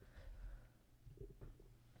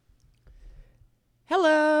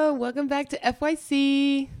Hello, welcome back to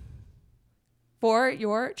FYC, For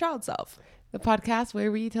your child self. the podcast where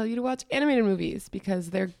we tell you to watch animated movies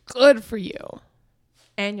because they're good for you.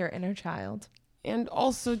 And your inner child. And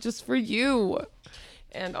also just for you.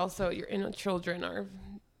 And also your inner children are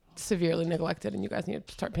severely neglected and you guys need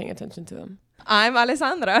to start paying attention to them. I'm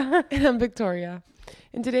Alessandra. And I'm Victoria.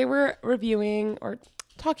 And today we're reviewing or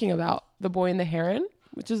talking about The Boy and the Heron,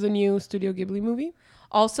 which is a new Studio Ghibli movie.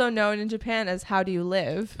 Also known in Japan as How Do You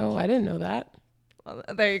Live? Oh, I didn't know that. Well,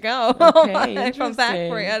 there you go. Okay, Fun fact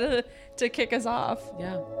for interesting. you to kick us off.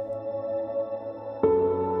 Yeah.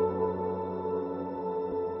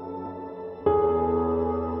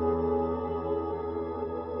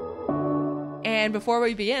 And before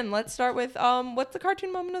we begin, let's start with what's the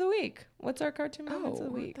cartoon moment of the week? What's our cartoon moments of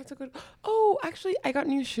the week? That's a good. Oh, actually, I got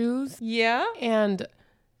new shoes. Yeah? And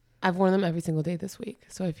I've worn them every single day this week.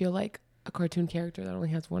 So I feel like a cartoon character that only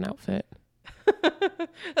has one outfit.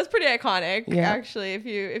 That's pretty iconic, Yeah. actually, if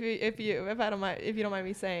you don't mind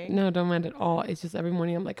me saying. No, don't mind at all. It's just every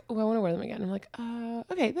morning I'm like, oh, I want to wear them again. I'm like,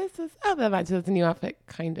 okay, that matches. It's a new outfit,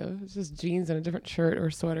 kind of. It's just jeans and a different shirt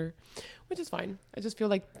or sweater, which is fine. I just feel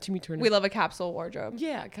like Timmy Turner. We love a capsule wardrobe.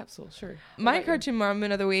 Yeah, capsule, sure. My cartoon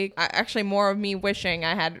moment of the week, actually more of me wishing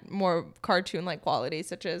I had more cartoon-like qualities,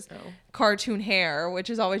 such as cartoon hair, which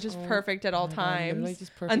is always just perfect at all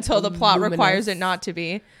times until the plot requires it not to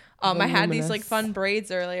be. I had these like fun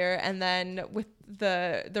braids earlier, and then with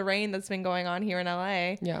the rain that's been going on here in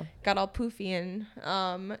LA, got all poofy, and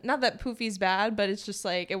not that poofy's bad, but it's just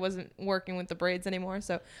like it wasn't working with the braids anymore.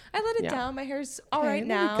 So I let it down. My hair's all right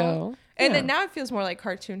now, and then now it feels more like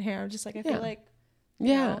cartoon hair. Just like I feel like,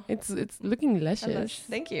 it's looking luscious.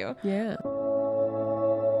 Thank you. Yeah.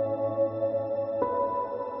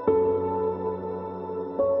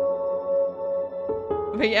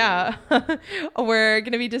 But yeah, we're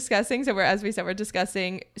going to be discussing, as we said, we're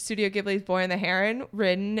discussing Studio Ghibli's Boy and the Heron,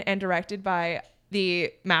 written and directed by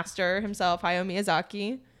the master himself, Hayao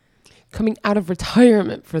Miyazaki. Coming out of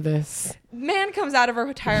retirement for this. Man comes out of a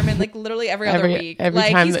retirement like literally every other week. Every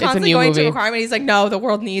like time he's it's a constantly new going movie. to requirement. He's like, no, the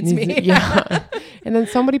world needs me. Yeah. And then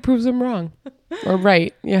somebody proves him wrong or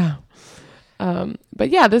right. Yeah. But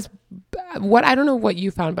yeah, I don't know what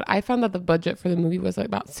you found, but I found that the budget for the movie was like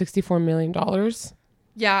about $64 million.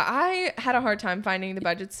 Yeah, I had a hard time finding the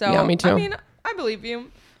budget. So, yeah, me too. I mean, I believe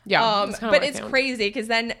you. Yeah. But it's crazy because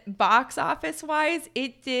then box office wise,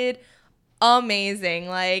 it did amazing.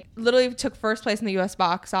 Like literally took first place in the US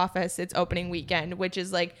box office its opening weekend, which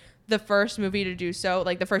is like the first movie to do so,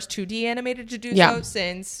 like the first 2D animated to do so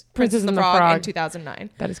since Princess and the Frog in 2009.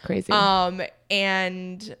 That is crazy.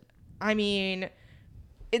 And I mean,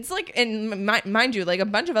 it's like, and mind you, like a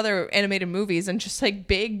bunch of other animated movies and just like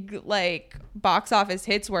big like box office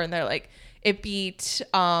hits were in there. Like it beat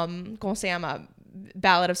 ¿Cómo se llama?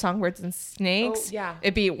 Ballad of Songbirds and Snakes. Oh, yeah.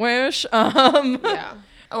 It beat Wish. Yeah.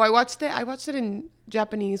 Oh, I watched it in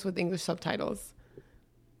Japanese with English subtitles.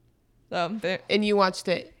 And you watched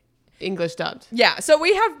it English dubbed. Yeah. So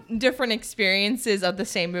we have different experiences of the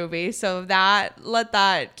same movie. So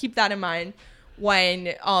keep that in mind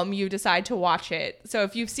when you decide to watch it. So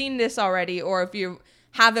if you've seen this already, or if you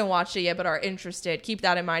haven't watched it yet but are interested, keep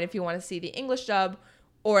that in mind if you want to see the English dub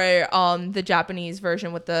or the Japanese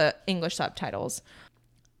version with the English subtitles.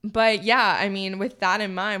 But yeah, I mean, with that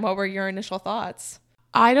in mind, what were your initial thoughts?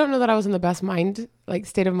 I don't know that I was in the best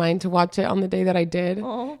state of mind to watch it on the day that I did.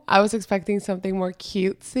 Oh. I was expecting something more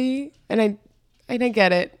cutesy, and I didn't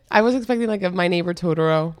get it. I was expecting like a My Neighbor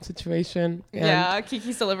Totoro situation.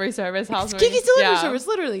 Kiki's Delivery Service. Kiki's Delivery Service,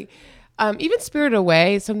 literally. Even Spirited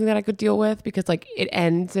Away is something that I could deal with because like it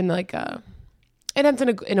ends in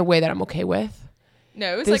in a way that I'm okay with.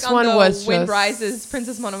 No, it was this like on one the was Wind just, Rises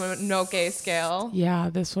Princess Mononoke scale. Yeah,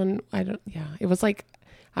 this one it was like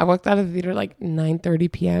I walked out of the theater like 9:30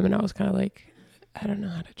 p.m. and I was kind of like, I don't know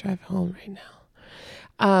how to drive home right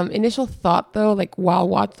now. Initial thought though, like while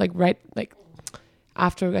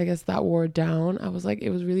after I guess that wore down, I was like,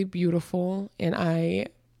 it was really beautiful, and I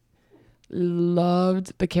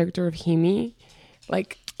loved the character of Himi.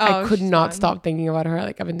 Like I could not stop thinking about her.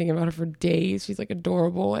 Like I've been thinking about her for days. She's like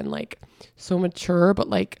adorable and like so mature, but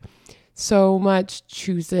like so much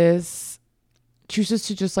chooses to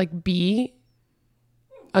just like be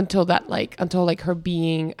until her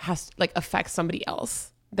being has like affects somebody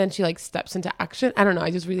else. Then she like steps into action. I don't know. I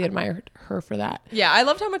just really admired her for that. Yeah, I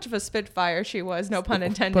loved how much of a spitfire she was. No pun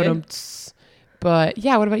intended. But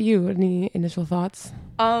yeah, what about you? Any initial thoughts?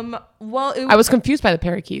 Well, I was confused by the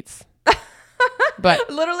parakeets. But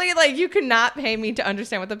literally, like, you could not pay me to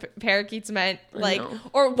understand what the parakeets meant, like,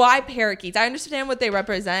 or why parakeets. I understand what they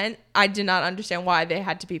represent. I did not understand why they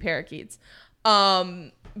had to be parakeets.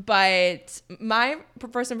 But my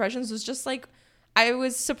first impressions was just like, I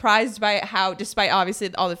was surprised by how, despite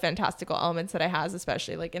obviously all the fantastical elements that it has,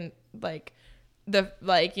 especially like in like the,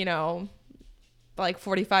 like, you know, like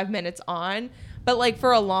 45 minutes on, but like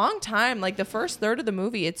for a long time, like the first third of the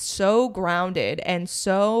movie, it's so grounded and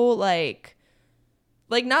so like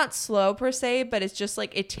not slow per se, but it's just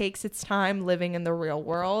like it takes its time living in the real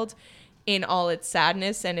world in all its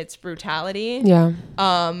sadness and its brutality. Yeah.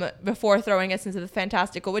 Before throwing us into the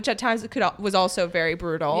fantastical, which at times was also very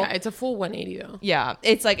brutal. Yeah, it's a full 180 though. Yeah,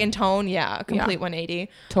 it's like in tone, a complete 180.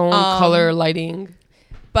 Tone, color, lighting.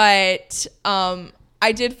 But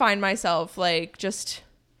I did find myself like just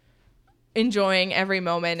enjoying every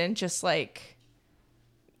moment and just like,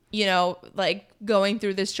 you know, like going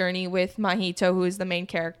through this journey with Mahito, who is the main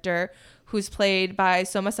character, who's played by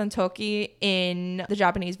Soma Santoki in the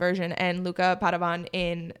Japanese version and Luca Padovan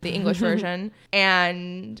in the English version,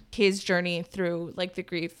 and his journey through like the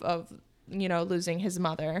grief of, you know, losing his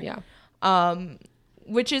mother. Yeah.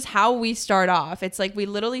 Which is how we start off. It's like we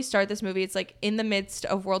literally start this movie. It's like in the midst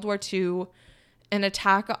of World War II, an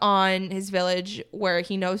attack on his village where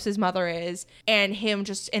he knows his mother is, and him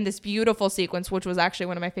just in this beautiful sequence, which was actually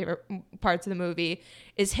one of my favorite parts of the movie,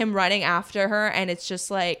 is him running after her, and it's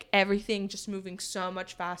just like everything just moving so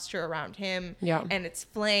much faster around him. Yeah. And it's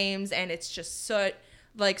flames, and it's just soot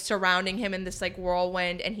like surrounding him in this like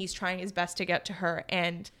whirlwind, and he's trying his best to get to her,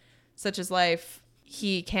 and such is life,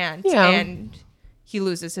 he can't. Yeah. And he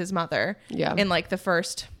loses his mother. Yeah. In like the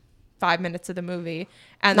first 5 minutes of the movie,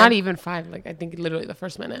 and not then, even 5, like I think literally the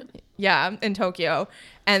first minute. Yeah, in Tokyo,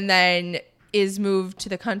 and then is moved to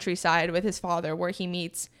the countryside with his father, where he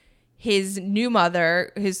meets his new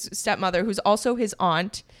mother, his stepmother, who's also his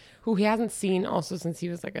aunt, who he hasn't seen also since he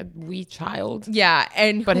was like a wee child. Yeah,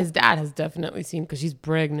 but his dad has definitely seen because she's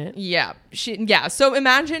pregnant. Yeah, so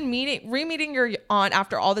imagine re-meeting your aunt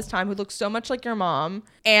after all this time, who looks so much like your mom,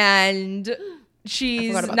 and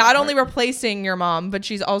she's not only replacing your mom, but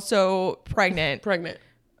she's also pregnant.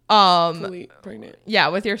 Fully pregnant. Yeah,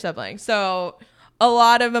 with your sibling. So a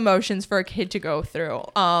lot of emotions for a kid to go through.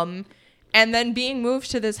 And then being moved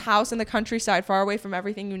to this house in the countryside, far away from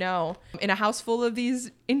everything you know, in a house full of these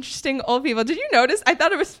interesting old people. Did you notice? I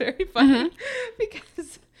thought it was very funny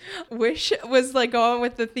because Wish was like going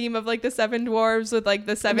with the theme of like the 7 dwarves with like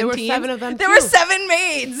the 17. There were 7 of them. There were 7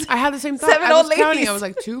 maids. I had the same thought. 7 old ladies. Counting. I was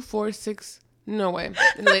like 2, 4, 6. No way.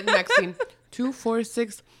 In the next scene, 2, 4,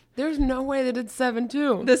 6. There's no way they did 7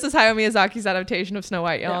 too. This is Hayao Miyazaki's adaptation of Snow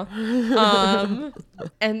White, y'all. Yeah.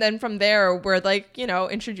 And then from there, we're like, you know,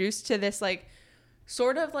 introduced to this like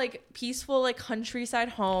sort of like peaceful like countryside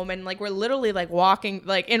home, and like we're literally like walking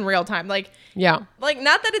like in real time, like, yeah, like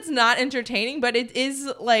not that it's not entertaining, but it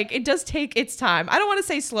is like it does take its time. I don't want to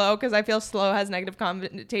say slow because I feel slow has negative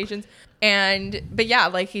connotations, but yeah,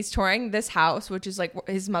 like he's touring this house, which is like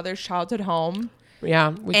his mother's childhood home.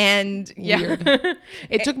 Yeah. And weird.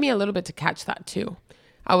 It took me a little bit to catch that too.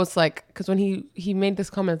 I was like, because when he made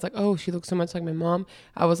this comment, it's like, oh, she looks so much like my mom.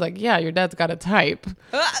 I was like, yeah, your dad's got a type.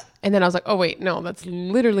 And then I was like, oh, wait, no, that's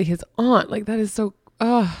literally his aunt. Like, that is so,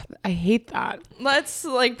 I hate that. Let's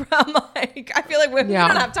like, I'm like, I feel like we don't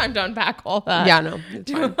have time to unpack all that. Yeah, no,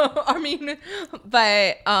 it's fine. I mean,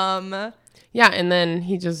 but, yeah, and then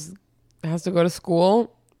he just has to go to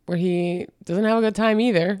school where he doesn't have a good time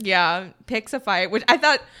either. Yeah, picks a fight, which I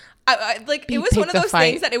thought, like it was one of those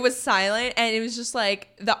things that it was silent, and it was just like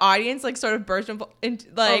the audience like sort of burst into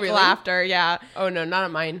like laughter. Yeah. Oh no, not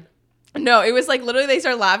at mine. No, it was like literally they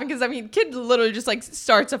started laughing because I mean, kid literally just like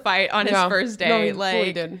starts a fight on his first day. No, he like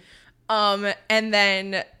fully did. And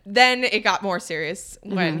then it got more serious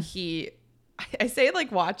when I say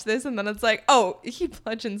like watch this, and then it's like, oh, he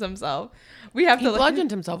bludgeons himself. He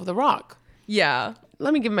bludgeoned himself with a rock. Yeah.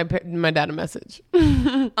 Let me give my dad a message.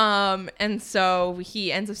 And so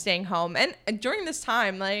he ends up staying home, and during this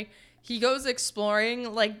time, like he goes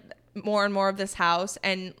exploring like more and more of this house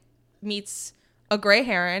and meets a gray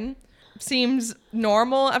heron. Seems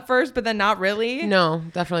normal at first, but then not really. No,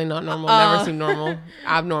 definitely not normal. Never seemed normal.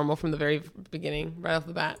 Abnormal from the very beginning, right off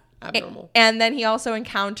the bat. Abnormal. And then he also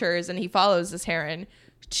encounters and he follows this heron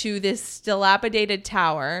to this dilapidated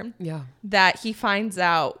tower. Yeah. That he finds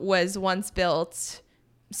out was once built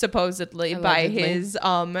supposedly by his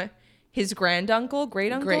great uncle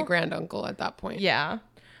at that point. Yeah.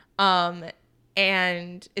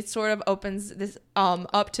 And it sort of opens this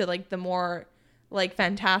up to like the more like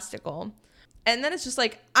fantastical, and then it's just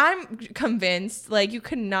like I'm convinced like you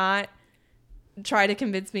could not try to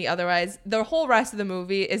convince me otherwise. The whole rest of the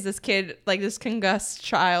movie is this kid, like this concussed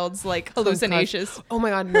child's like hallucinations. Oh my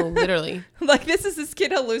God, no, literally. Like this is this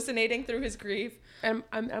kid hallucinating through his grief. And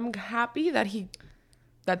I'm happy that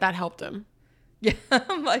that helped him. Yeah,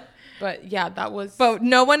 I'm like, but yeah, that was. But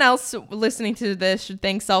no one else listening to this should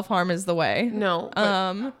think self-harm is the way.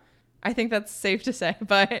 No. I think that's safe to say.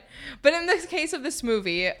 But in this case of this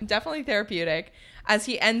movie, definitely therapeutic, as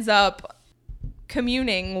he ends up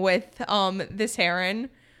communing with this Heron,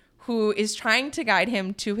 who is trying to guide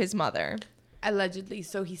him to his mother. Allegedly,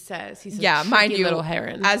 so he says. He's yeah, mind you, little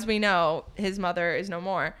Heron. As we know, his mother is no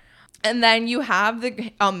more. And then you have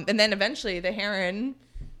and then eventually the Heron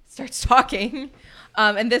starts talking.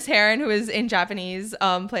 And this Heron, who is in Japanese,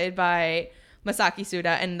 played by Masaki Suda,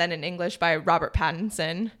 and then in English by Robert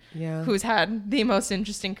Pattinson, who's had the most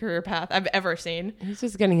interesting career path I've ever seen. He's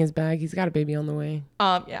just getting his bag. He's got a baby on the way.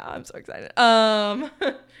 Yeah, I'm so excited.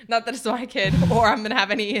 Not that it's my kid or I'm gonna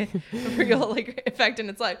have any real like effect in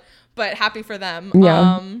its life, but happy for them.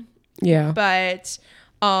 Yeah. But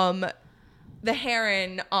the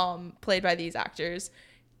Heron, played by these actors,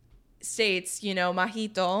 states,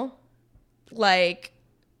 Mahito, like,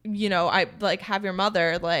 I like have your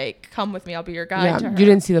mother like come with me. I'll be your guide. To her. You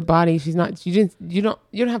didn't see the body. She's not. You don't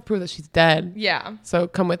have proof that she's dead. Yeah. So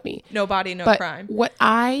come with me. No body, no crime. No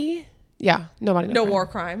body, no crime. War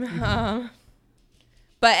crime.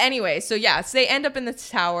 But anyway, so they end up in this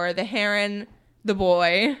tower. The Heron, the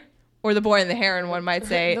boy, or the boy and the Heron, one might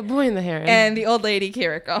say. The boy and the Heron, and the old lady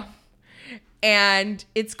Kiriko, and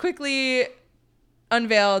it's quickly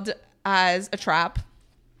unveiled as a trap.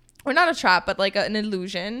 Or not a trap, but like an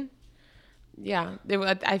illusion. Yeah.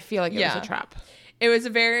 I feel like it was a trap. It was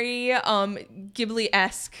a very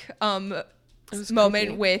Ghibli-esque moment creepy.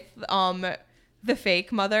 With the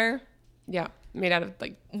fake mother. Yeah. Made out of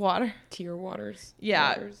like water. Tear waters. Yeah.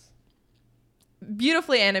 Waters.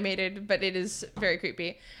 Beautifully animated, but it is very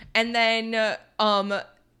creepy. And then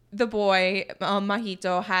the boy,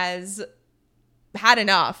 Mahito, has had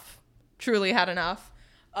enough. Truly had enough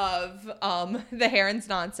of the Heron's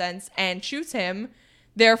nonsense and shoots him,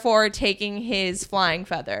 therefore taking his flying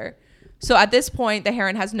feather. So at this point, the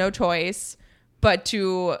Heron has no choice but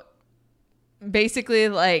to basically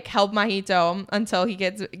like help Mahito until he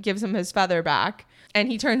gives him his feather back, and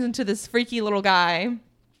he turns into this freaky little guy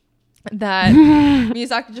that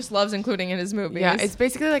Miyazaki just loves including in his movies. Yeah, it's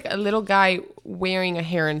basically like a little guy wearing a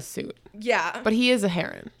heron suit. Yeah, but he is a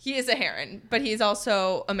heron. He is a heron, but he's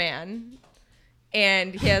also a man.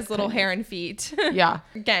 And he has little heron feet. Yeah.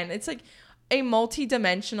 Again, it's like a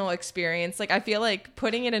multi-dimensional experience. Like, I feel like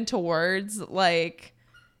putting it into words, like,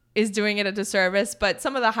 is doing it a disservice. But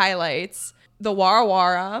some of the highlights, the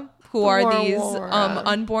Warawara, who are these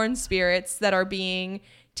unborn spirits that are being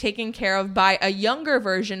taken care of by a younger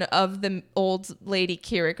version of the old lady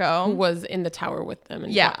Kiriko. Who was in the tower with them.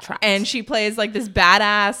 And got trapped. And she plays, like, this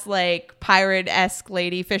badass, like, pirate-esque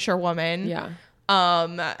lady fisherwoman. Yeah.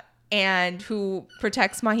 And who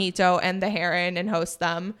protects Mahito and the Heron and hosts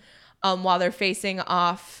them while they're facing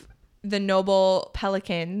off the noble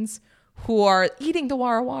pelicans who are eating the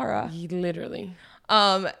Warawara. Literally.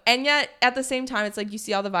 And yet, at the same time, it's like you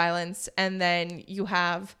see all the violence, and then you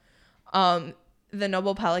have the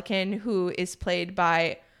noble pelican, who is played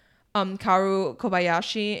by Kaoru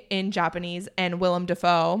Kobayashi in Japanese and Willem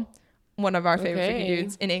Dafoe, one of our favorite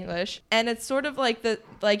dudes in English. And it's sort of like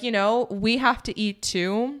we have to eat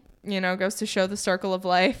too. Goes to show the circle of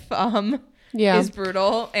life is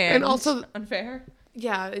brutal and also unfair.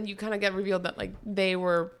 Yeah, and you kind of get revealed that like they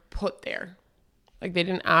were put there. Like they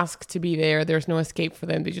didn't ask to be there. There's no escape for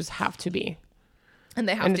them. They just have to be. And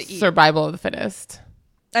they have to eat. Survival of the fittest.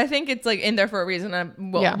 I think it's like in there for a reason.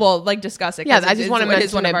 We'll like discuss it. Yeah, I just want to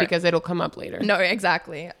mention it because it'll come up later. No,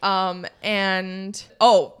 exactly. That's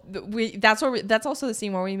also the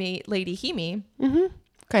scene where we meet Lady Hime. Mm-hmm.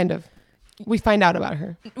 Kind of. We find out about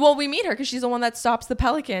her. Well, we meet her because she's the one that stops the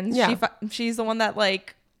pelicans. Yeah. She's the one that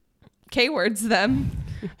like K-words them.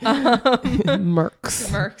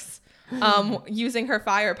 Mercs. Using her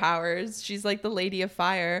fire powers. She's like the Lady of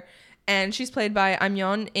Fire. And she's played by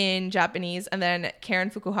Amyon in Japanese, and then Karen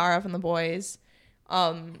Fukuhara from The Boys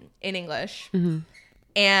in English. Mm-hmm.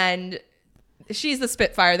 And she's the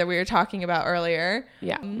Spitfire that we were talking about earlier.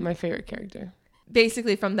 Yeah, my favorite character.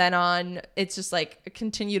 Basically, from then on, it's just like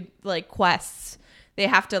continued like quests. They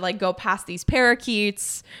have to like go past these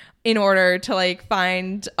parakeets in order to like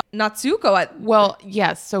find Natsuko.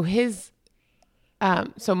 Yes. So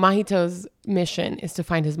so Mahito's mission is to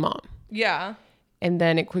find his mom. Yeah. And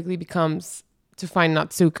then it quickly becomes to find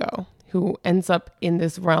Natsuko, who ends up in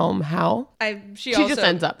this realm. How? She just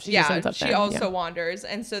ends up. She just ends up there. She also wanders.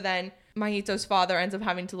 And so then Mahito's father ends up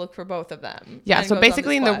having to look for both of them. Yeah, so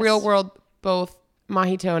basically in the real world, both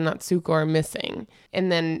Mahito and Natsuko are missing.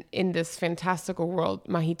 And then in this fantastical world,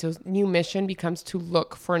 Mahito's new mission becomes to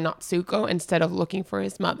look for Natsuko instead of looking for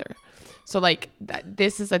his mother. So like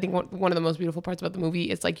this is, I think, one of the most beautiful parts about the movie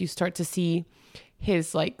is like you start to see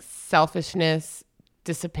his like selfishness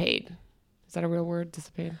dissipate. Is that a real word?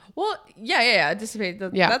 Dissipate? Well, yeah. Dissipate.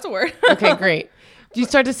 That's a word. Okay, great. You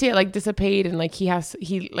start to see it like dissipate, and like he has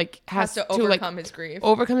to overcome his grief.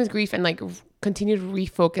 Overcome his grief and like continue to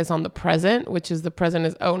refocus on the present, which is the present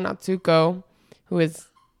is Natsuko, who is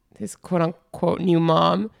his quote unquote new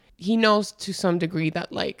mom. He knows to some degree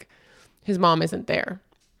that like his mom isn't there.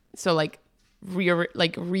 So like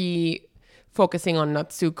refocusing on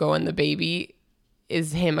Natsuko and the baby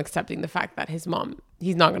is him accepting the fact that he's not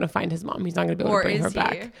going to find his mom. He's not going to be able to bring her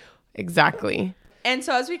back. Exactly. And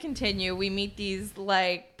so as we continue, we meet these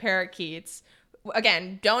like parakeets.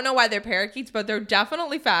 Again, don't know why they're parakeets, but they're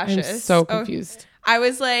definitely fascist. I'm so confused. I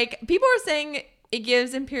was like, people were saying it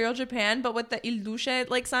gives Imperial Japan, but with the Il Duce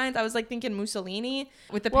like signs, I was like thinking Mussolini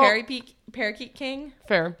with the parakeet king.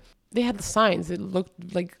 Fair. They had the signs. It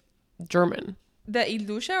looked like German. The Il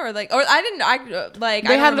Duce or like, or I didn't,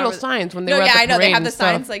 they had little signs when they were at the parade. I know they had the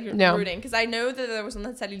signs like rooting, because I know that there was one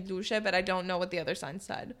that said Il Duce, but I don't know what the other sign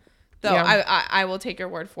said. Though I will take your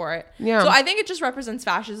word for it. Yeah. So I think it just represents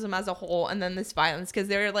fascism as a whole, and then this violence, because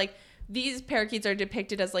they're like, these parakeets are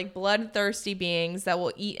depicted as like bloodthirsty beings that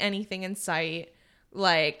will eat anything in sight,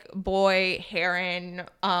 like boy, heron,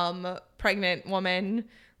 pregnant woman.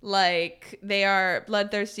 Like they are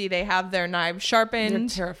bloodthirsty. They have their knives sharpened.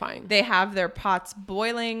 They're terrifying. They have their pots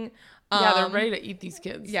boiling. They're ready to eat these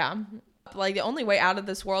kids. Yeah. Like the only way out of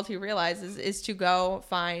this world, he realizes, is to go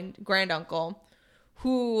find granduncle,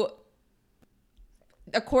 who,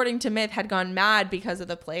 according to myth, had gone mad because of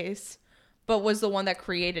the place, but was the one that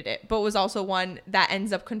created it, but was also one that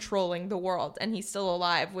ends up controlling the world, and he's still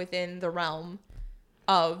alive within the realm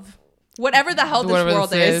of whatever the hell this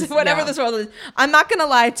world is. Whatever this world is. I'm not gonna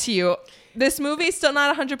lie to you, this movie is still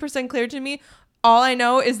not 100% clear to me. All I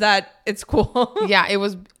know is that it's cool. Yeah, it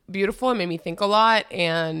was beautiful. It made me think a lot,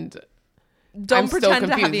 and don't pretend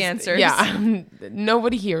to have the answers. Yeah.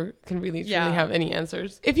 Nobody here can really truly have any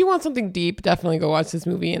answers. If you want something deep, definitely go watch this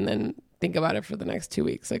movie and then think about it for the next 2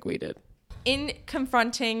 weeks like we did. In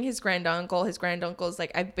confronting his granduncle is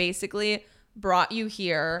like, I basically brought you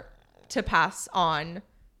here to pass on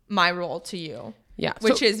my role to you. Yeah.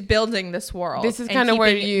 Which is building this world. This is kind of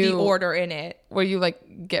where the order in it. Where you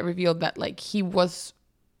like get revealed that like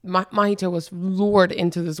Mahito was lured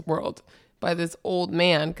into this world by this old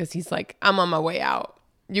man, because he's like, I'm on my way out.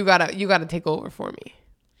 You gotta take over for me.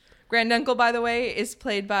 Granduncle, by the way, is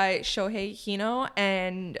played by Shohei Hino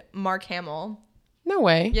and Mark Hamill. No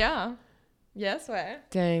way. Yeah. Yes way.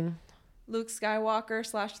 Dang. Luke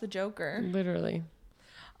Skywalker / the Joker. Literally.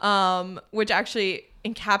 Which actually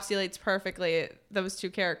encapsulates perfectly those two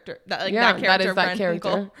characters. That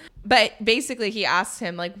character. But basically he asks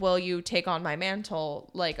him like, will you take on my mantle,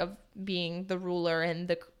 like, of being the ruler and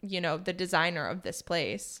the, the designer of this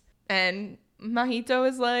place? And Mahito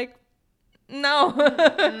is like, no.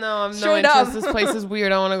 No, I'm no interest. This place is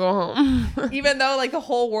weird. I want to go home. Even though like the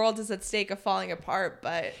whole world is at stake of falling apart,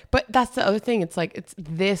 but that's the other thing. It's like, it's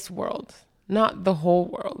this world, not the whole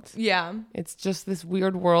world. Yeah. It's just this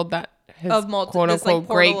weird world that his quote unquote like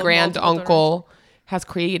great grand uncle has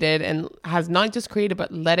created, and has not just created,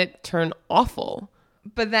 but let it turn awful.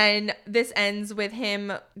 But then this ends with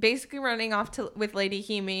him basically running off with Lady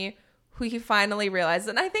Hime, who he finally realized.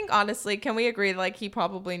 And I think, honestly, can we agree, like, he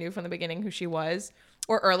probably knew from the beginning who she was,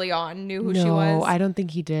 or early on knew who she was? No, I don't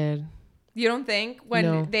think he did. You don't think?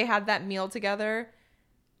 When they had that meal together?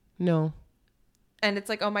 No. And it's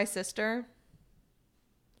like, oh, my sister?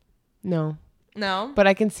 No. No? But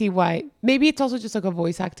I can see why. Maybe it's also just like a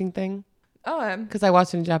voice acting thing. Oh, because I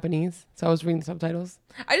watched it in Japanese, so I was reading the subtitles.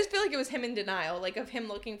 I just feel like it was him in denial, like, of him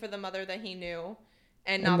looking for the mother that he knew,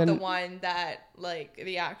 and not the one that, like,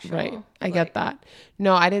 the actual. Right, I get that.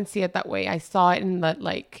 No, I didn't see it that way. I saw it in that,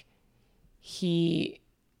 like,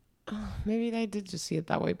 maybe I did just see it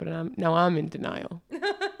that way, but now I'm in denial.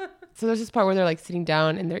 So there's this part where they're, like, sitting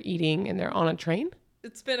down and they're eating and they're on a train.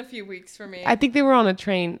 It's been a few weeks for me. I think they were on a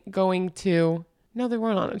train going to. No, they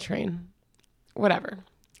weren't on a train. Whatever.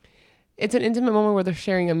 It's an intimate moment where they're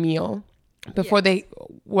sharing a meal before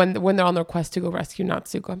when they're on their quest to go rescue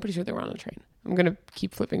Natsuko. I'm pretty sure they were on a train. I'm going to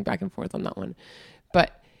keep flipping back and forth on that one.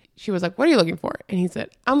 But she was like, what are you looking for? And he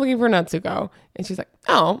said, I'm looking for Natsuko. And she's like,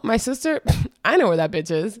 oh, my sister? I know where that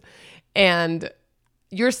bitch is. And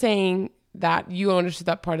you're saying that you understood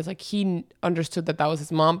that part is like he understood that was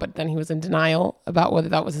his mom, but then he was in denial about whether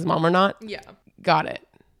that was his mom or not. Yeah. Got it.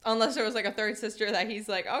 Unless there was like a third sister that he's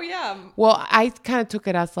like, oh yeah. Well, I kind of took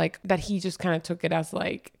it as like that he just kind of took it as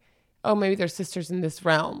like, oh, maybe they're sisters in this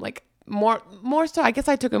realm. Like more so, I guess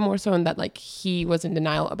I took it more so in that like he was in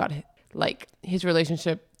denial about like his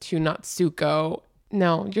relationship to Natsuko.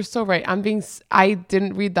 No, you're so right. I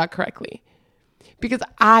didn't read that correctly. Because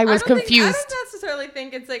I was confused. I don't necessarily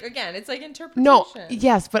think it's like, again, it's like interpretation. No,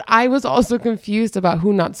 yes, but I was also confused about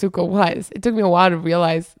who Natsuko was. It took me a while to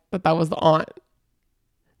realize that was the aunt.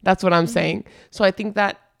 That's what I'm saying. So I think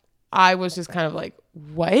that I was just kind of like,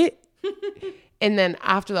 what? And then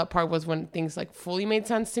after that part was when things like fully made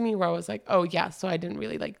sense to me, where I was like, oh yeah, so I didn't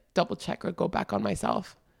really like double check or go back on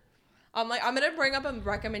myself. I'm going to bring up a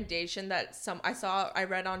recommendation that I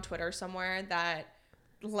read on Twitter somewhere that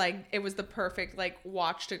like it was the perfect like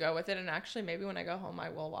watch to go with it, and actually maybe when I go home I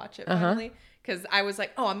will watch it finally, because I was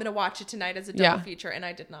like, oh, I'm gonna watch it tonight as a double feature, and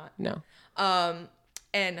I did not. No.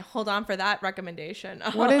 And hold on for that recommendation.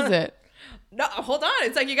 What is it? No, hold on.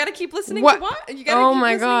 It's like you gotta keep listening to what? You gotta oh keep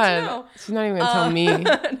my listening god, to know. She's not even gonna tell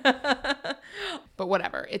me. But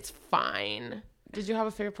whatever, it's fine. Did you have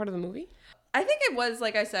a favorite part of the movie? I think it was,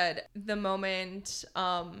 like I said, the moment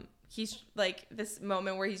he's like this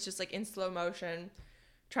moment where he's just like in slow motion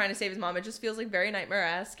trying to save his mom. It just feels like very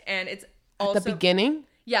nightmare-esque, and it's also at the beginning.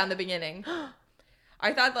 Yeah, in the beginning.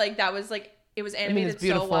 I thought like that was like it was animated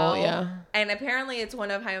so well. Yeah. And apparently it's one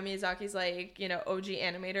of Hayao Miyazaki's like, you know, OG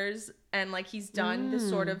animators, and like he's done this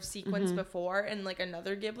sort of sequence before in like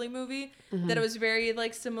another Ghibli movie that it was very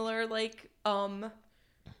like similar like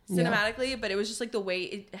cinematically, but it was just like the way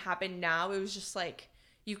it happened now, it was just like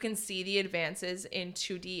you can see the advances in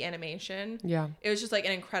 2D animation. Yeah. It was just like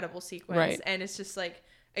an incredible sequence. Right. And it's just like,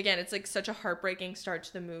 again, it's like such a heartbreaking start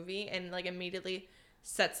to the movie, and like immediately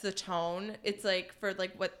sets the tone. It's like for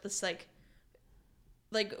like what this like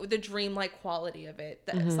the dreamlike quality of it,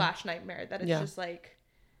 that slash nightmare, that it's just like,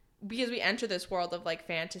 because we enter this world of like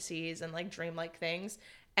fantasies and like dreamlike things,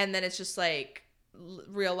 and then it's just like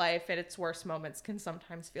real life at its worst moments can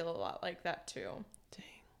sometimes feel a lot like that too. Dang.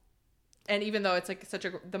 And even though it's like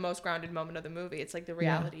the most grounded moment of the movie, it's like the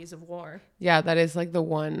realities of war. Yeah, that is like the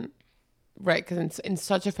one, right? Because in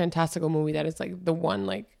such a fantastical movie, that is like the one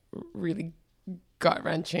like really gut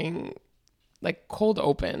wrenching, like cold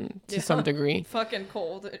open to some degree. Fucking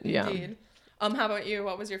cold, indeed. How about you?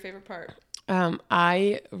 What was your favorite part?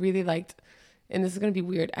 I really liked, and this is going to be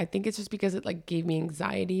weird, I think it's just because it like gave me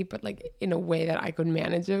anxiety, but like in a way that I could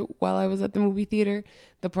manage it while I was at the movie theater.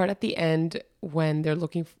 The part at the end when they're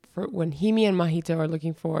looking for, when Himi and Mahito are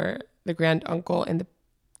looking for the grand uncle and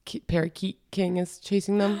the parakeet king is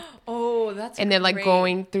chasing them. Oh, that's and they're like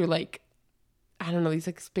going through like, I don't know, these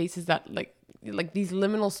like spaces that like these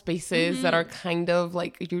liminal spaces that are kind of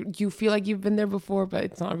like you feel like you've been there before, but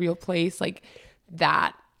it's not a real place. Like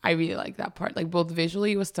that, I really like that part. Like both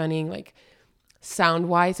visually it was stunning, like sound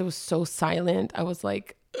wise it was so silent. I was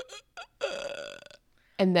like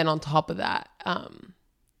and then on top of that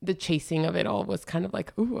the chasing of it all was kind of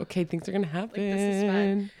like, ooh, okay, things are gonna happen. Like, this is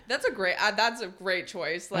fun. That's a great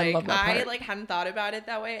choice. Like I like hadn't thought about it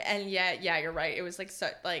that way, and yeah, you're right. It was like so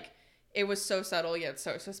like it was so subtle yet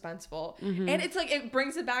so suspenseful, and it's like it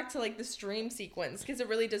brings it back to like the stream sequence, because it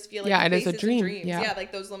really does feel like it is a dream. Yeah,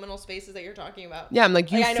 like those liminal spaces that you're talking about. Yeah, I'm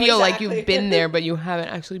like you feel like you've been there, but you haven't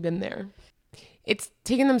actually been there. It's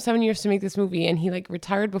taken them 7 years to make this movie, and he like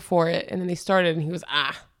retired before it, and then they started, and he was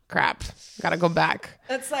crap, gotta go back.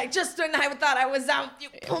 It's like, just when I thought I was out, you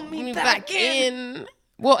pull me back in.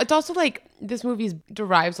 Well, it's also like this movie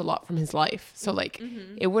derives a lot from his life, so like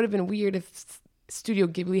it would have been weird if Studio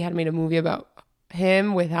Ghibli had made a movie about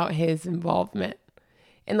him without his involvement.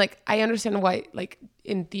 And like I understand why, like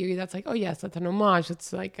in theory that's like, oh yes, that's an homage,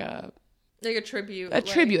 it's like a tribute.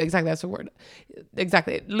 Tribute, exactly, that's the word.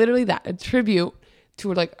 Exactly, literally that, a tribute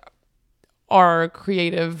to like our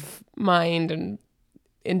creative mind and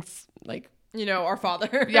like, you know, our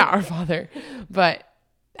father. Yeah, our father. But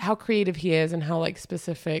how creative he is and how like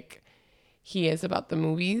specific he is about the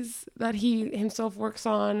movies that he himself works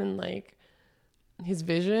on, and like his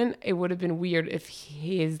vision, it would have been weird if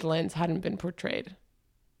his lens hadn't been portrayed.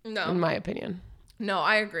 No, in my opinion. No,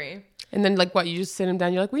 I agree. And then like what, you just sit him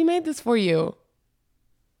down, you're like, we made this for you.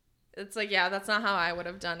 It's like, yeah, that's not how I would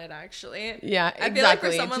have done it, actually. Yeah, exactly. I feel like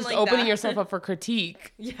for someone, it's just like opening yourself up for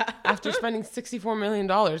critique. Yeah. After spending $64 million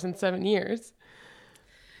in 7 years.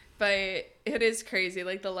 But it is crazy,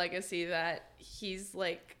 like, the legacy that he's,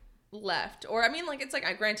 like, left. Or, I mean, like, it's like,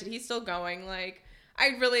 granted, he's still going. Like,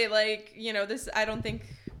 I really, like, you know, this, I don't think,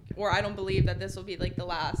 or I don't believe that this will be, like, the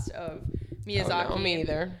last of Miyazaki. Oh, no, me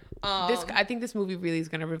either. I think this movie really is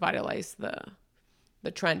going to revitalize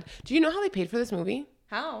the trend. Do you know how they paid for this movie?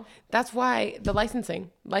 How? That's why the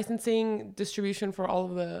licensing distribution for all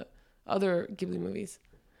of the other Ghibli movies.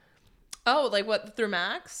 Oh, like what, through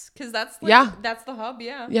Max? Because that's that's the hub.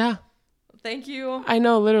 Yeah. Thank you. I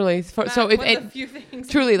know, literally. So if a few things.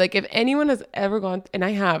 Truly, like if anyone has ever gone, and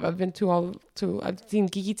I've been I've seen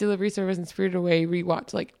Geeky Delivery Service and Spirited Away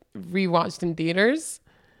rewatched in theaters.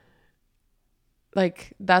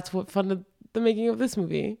 Like that's what funded the making of this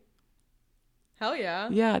movie. Hell yeah.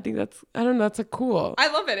 Yeah, I think that's a cool. I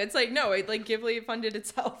love it. It's like, no, Ghibli funded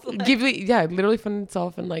itself. Like. Ghibli, yeah, it literally funded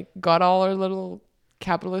itself and like got all our little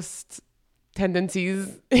capitalist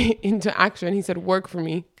tendencies into action. He said, work for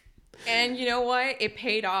me. And you know what? It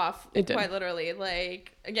paid off. It did. Quite literally.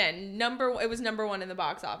 Like, again, it was number 1 in the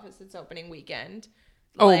box office its opening weekend.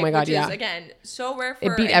 Oh my God, which is, again, so rare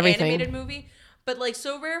for an animated movie. But like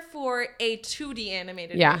so rare for a 2D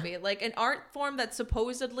animated movie, like an art form that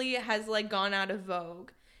supposedly has like gone out of vogue,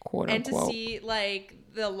 quote unquote. And to see like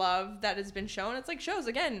the love that has been shown, it's like shows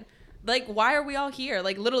again, like why are we all here?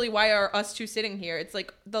 Like literally, why are us two sitting here? It's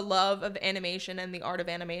like the love of animation and the art of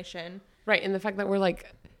animation, right? And the fact that we're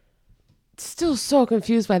like still so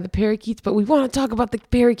confused by the parakeets, but we want to talk about the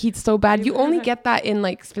parakeets so bad. You only get that in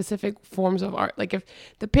like specific forms of art. Like if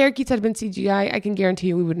the parakeets had been CGI, I can guarantee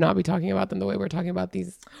you we would not be talking about them the way we're talking about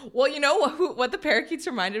these. Well, you know what the parakeets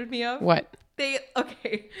reminded me of? What?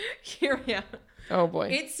 Hear me out. Oh boy.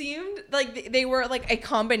 It seemed like they were like a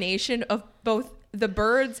combination of both the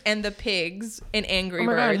birds and the pigs in Angry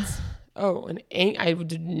Birds. God. Oh, I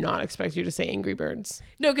did not expect you to say Angry Birds.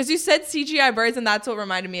 No, because you said CGI birds, and that's what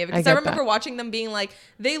reminded me of it. Because I remember watching them being like,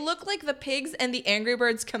 they look like the pigs and the Angry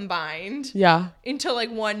Birds combined. Yeah. Into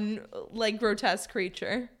like one like grotesque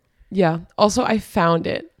creature. Yeah. Also, I found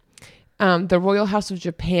it. The Royal House of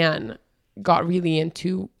Japan got really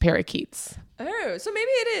into parakeets. Oh, so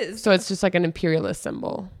maybe it is. So it's just like an imperialist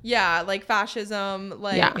symbol. Yeah, like fascism,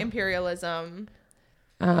 like imperialism.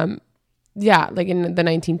 Yeah, like in the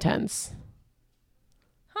 1910s.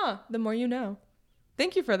 Huh, the more you know.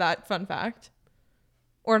 Thank you for that fun fact.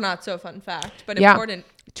 Or not so fun fact, but important.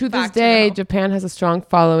 To this day, Japan has a strong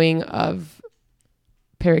following of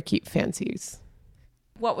parakeet fancies.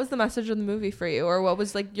 What was the message of the movie for you? Or what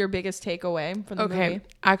was like your biggest takeaway from the movie?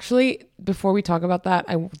 Actually, before we talk about that,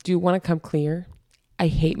 I do want to come clear. I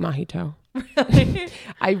hate Mahito. Really?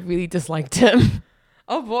 I really disliked him.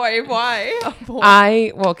 Oh boy, why?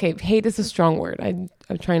 Oh boy. Hate is a strong word. I'm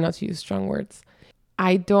trying not to use strong words.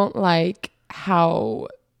 I don't like how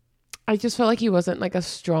I just felt like he wasn't like a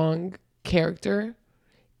strong character.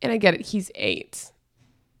 And I get it. He's 8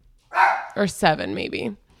 or 7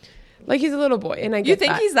 maybe. Like he's a little boy. And I get You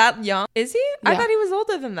think he's that young? Is he? Yeah. I thought he was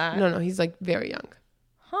older than that. No, he's like very young.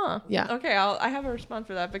 Huh. Yeah. Okay, I have a response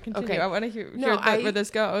for that, but continue. Okay. I want to hear where this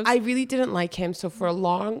goes. I really didn't like him. So for a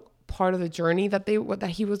long part of the journey that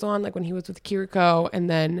he was on, like when he was with Kiriko, and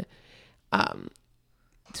then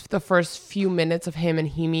the first few minutes of him and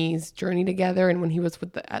Himi's journey together, and when he was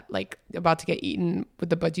about to get eaten with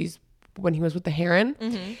the budgies when he was with the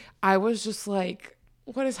Heron, I was just like,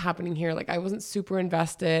 what is happening here? Like I wasn't super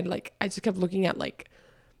invested. Like I just kept looking at like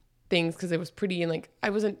things because it was pretty, and like I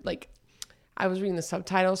was reading the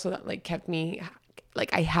subtitles, so that like kept me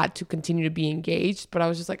like I had to continue to be engaged, but I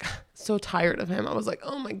was just like so tired of him. I was like,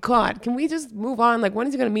 oh my God, can we just move on? Like when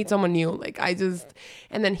is he gonna meet someone new?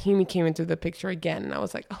 And then Himi came into the picture again, and I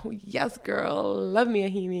was like, oh yes, girl, love me a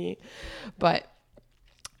Himi. But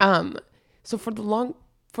so for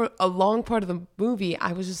a long part of the movie,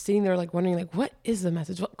 I was just sitting there like wondering like, what is the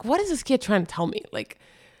message? What is this kid trying to tell me? Like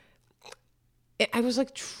I was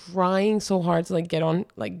like trying so hard to get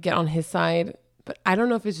on his side. But I don't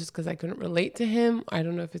know if it's just because I couldn't relate to him. I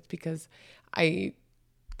don't know if it's because I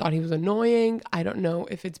thought he was annoying. I don't know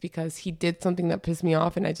if it's because he did something that pissed me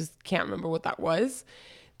off and I just can't remember what that was.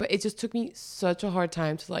 But it just took me such a hard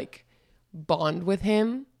time to like bond with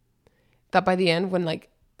him that by the end, when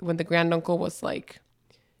the granduncle was like,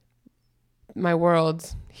 my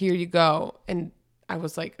world, here you go. And I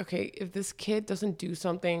was like, okay, if this kid doesn't do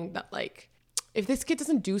something that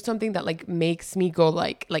makes me go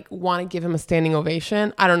like want to give him a standing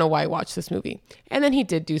ovation, I don't know why I watched this movie. And then he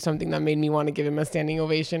did do something that made me want to give him a standing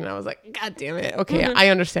ovation, and I was like, God damn it. Okay, I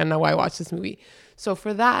understand now why I watched this movie. So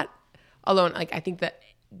for that alone, like I think the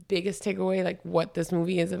biggest takeaway, like what this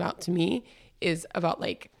movie is about to me, is about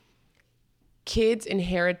like kids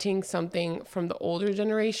inheriting something from the older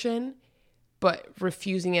generation, but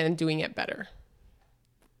refusing it and doing it better.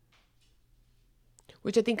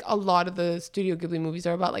 Which I think a lot of the Studio Ghibli movies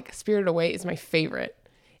are about. Like Spirited Away is my favorite.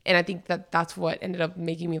 And I think that that's what ended up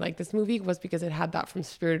making me like this movie, was because it had that from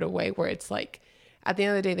Spirited Away, where it's like, at the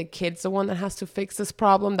end of the day, the kid's the one that has to fix this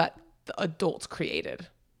problem that the adults created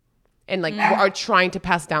and like are trying to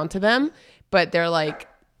pass down to them. But they're like,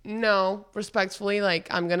 no, respectfully, like,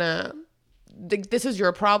 this is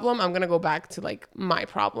your problem. I'm going to go back to like my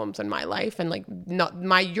problems and my life, and like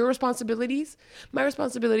not your responsibilities. My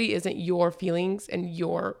responsibility isn't your feelings and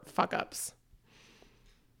your fuck ups,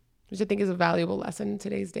 which I think is a valuable lesson in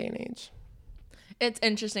today's day and age. It's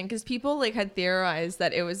interesting because people like had theorized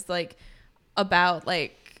that it was like about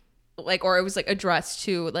or it was like addressed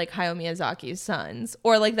to like Hayao Miyazaki's sons,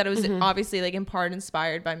 or like that it was obviously like in part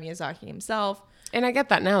inspired by Miyazaki himself. And I get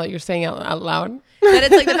that now that you're saying out loud. That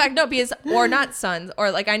it's like the fact, no, because, or not sons,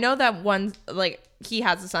 or like I know that one, like he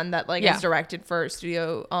has a son that like has directed for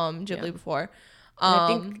Studio Ghibli before.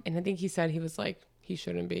 And I think he said he was like, he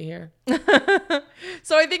shouldn't be here.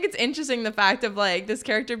 So I think it's interesting the fact of like this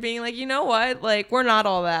character being like, you know what, like we're not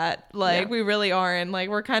all that, like we really aren't, like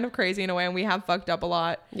we're kind of crazy in a way, and we have fucked up a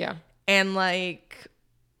lot. Yeah. And like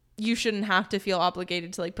you shouldn't have to feel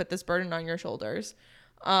obligated to like put this burden on your shoulders.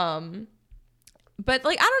 But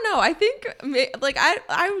like, I don't know. I think like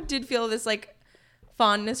I did feel this like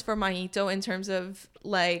fondness for Mahito in terms of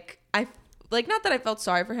like, I like, not that I felt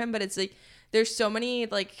sorry for him, but it's like, there's so many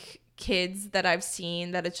like kids that I've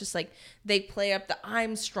seen that it's just like, they play up the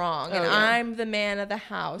I'm strong and I'm the man of the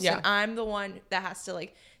house and I'm the one that has to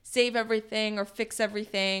like save everything or fix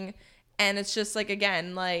everything. And it's just like,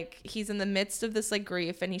 again, like he's in the midst of this like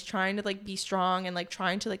grief, and he's trying to like be strong and like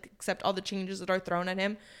trying to like accept all the changes that are thrown at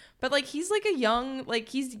him. But like he's like a young, like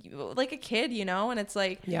he's like a kid, you know? And it's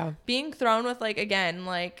like being thrown with like, again,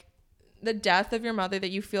 like the death of your mother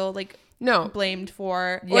that you feel like blamed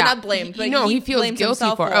for. Or not blamed, but he feels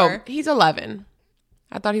guilty for. Oh, he's 11.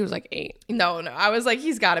 I thought he was like 8. No. I was like,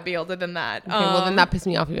 he's got to be older than that. Okay, well then that pissed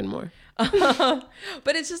me off even more.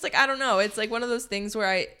 But it's just like, I don't know. It's like one of those things where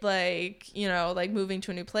I like, you know, like moving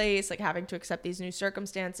to a new place, like having to accept these new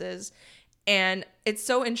circumstances. And it's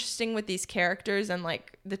so interesting with these characters and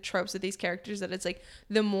like the tropes of these characters that it's like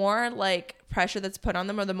the more like pressure that's put on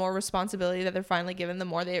them, or the more responsibility that they're finally given, the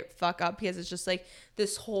more they fuck up, because it's just like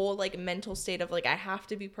this whole like mental state of like, I have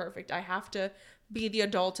to be perfect. I have to be the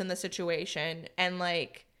adult in the situation. And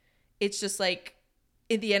like, it's just like,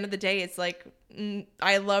 at the end of the day, it's like,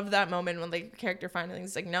 I love that moment when the character finally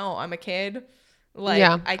is like, no, I'm a kid. Like,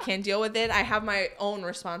 I can't deal with it. I have my own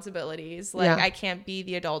responsibilities. Like, I can't be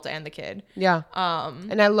the adult and the kid. Yeah.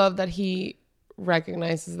 And I love that he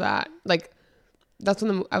recognizes that. Like, that's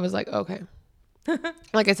when I was like, okay.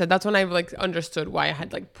 Like I said, that's when I like understood why I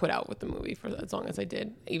had like put out with the movie for as long as I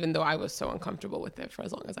did, even though I was so uncomfortable with it for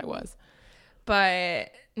as long as I was.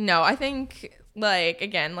 But no, I think like,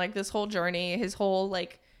 again, like this whole journey, his whole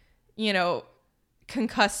like, you know,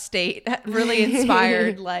 concussed state really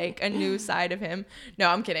inspired like a new side of him. No,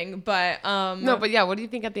 I'm kidding. But no, but yeah, what do you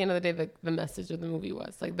think at the end of the day the message of the movie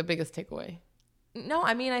was, like the biggest takeaway? No,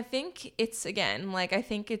 I mean, I think it's, again, like I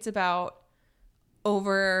think it's about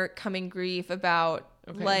overcoming grief, about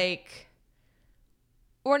like,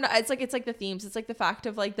 or not, it's like the themes, it's like the fact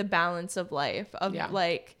of like the balance of life, of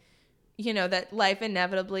like, you know, that life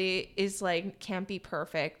inevitably is like, can't be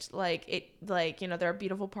perfect, like it, like, you know, there are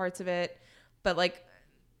beautiful parts of it, but like,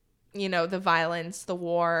 you know, the violence, the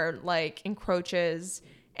war, like encroaches,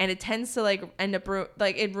 and it tends to like end up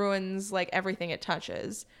like it ruins like everything it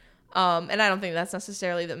touches. And I don't think that's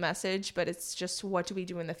necessarily the message, but it's just, what do we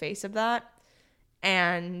do in the face of that?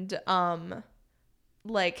 And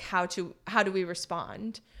like how do we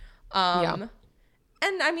respond? And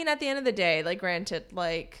I mean, at the end of the day, like, granted,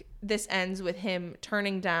 like this ends with him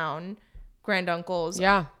turning down granduncle's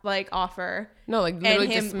like offer, like literally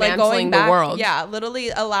and him dismantling like going back, the world, literally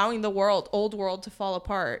allowing the old world to fall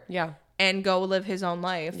apart, and go live his own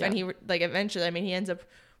life. And he like eventually, I mean, he ends up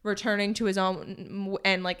returning to his own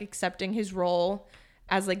and like accepting his role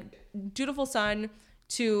as like dutiful son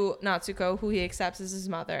to Natsuko, who he accepts as his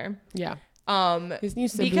mother, his new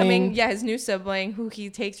sibling, becoming his new sibling, who he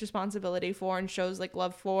takes responsibility for and shows like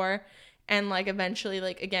love for. And like eventually,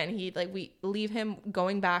 like again, he like, we leave him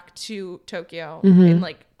going back to Tokyo, and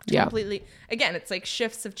like completely, again, it's like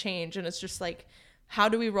shifts of change, and it's just like, how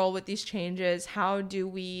do we roll with these changes? How do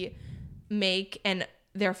we make and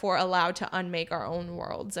therefore allowed to unmake our own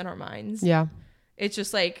worlds in our minds? It's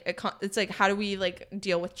just like it's like, how do we like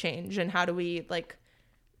deal with change, and how do we like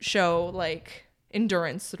show like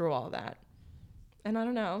endurance through all that? And I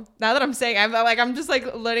don't know, now that I'm saying, I'm just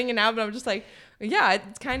like letting it out, but I'm just like, yeah,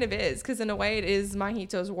 it kind of is, because in a way it is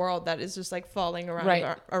Mahito's world that is just like falling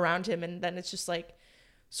around him, and then it's just like,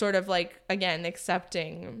 sort of like, again,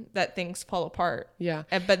 accepting that things fall apart. Yeah.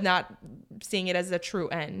 But not seeing it as a true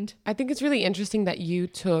end. I think it's really interesting that you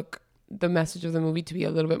took the message of the movie to be a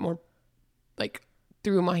little bit more like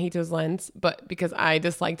through Mahito's lens, but because I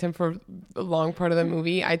disliked him for a long part of the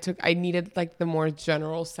movie, I needed like the more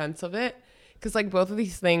general sense of it. Because like both of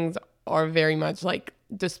these things are very much like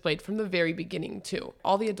displayed from the very beginning too.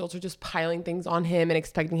 All the adults are just piling things on him and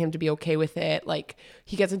expecting him to be okay with it. Like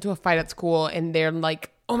he gets into a fight at school and they're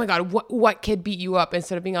like, oh my God, what kid beat you up?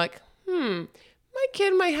 Instead of being like, my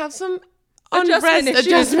kid might have some adjustment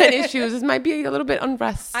issues. This might be a little bit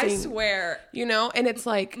unresting. I swear. You know? And it's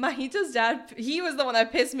like, Mahito's dad, he was the one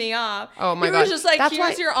that pissed me off. Oh my God. He was just like,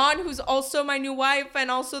 here's your aunt who's also my new wife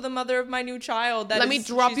and also the mother of my new child. Let me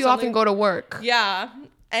drop you off and go to work. Yeah.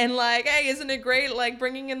 And like, hey, isn't it great? Like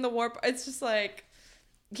bringing in the warp. It's just like,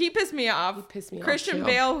 he pissed me off. Christian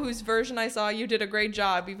Bale, whose version I saw, you did a great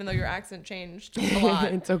job, even though your accent changed a lot.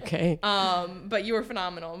 It's okay. But you were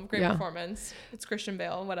phenomenal. Great performance. It's Christian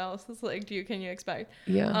Bale. What else? It's like, can you expect?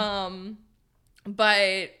 Yeah.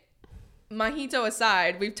 But Mahito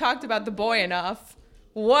aside, we've talked about the boy enough.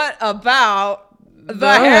 What about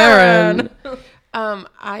the heron?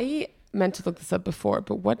 I meant to look this up before,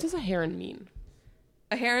 but what does a heron mean?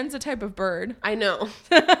 A heron's a type of bird. I know.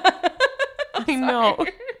 I know.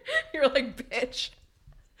 You're like, bitch.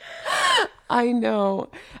 I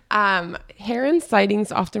know. Heron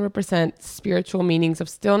sightings often represent spiritual meanings of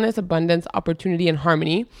stillness, abundance, opportunity, and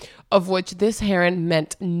harmony, of which this heron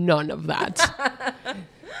meant none of that.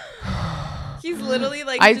 He's literally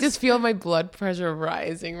like... I just feel my blood pressure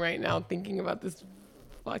rising right now thinking about this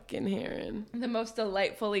fucking heron. The most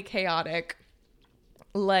delightfully chaotic,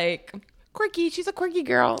 like... Quirky. She's a quirky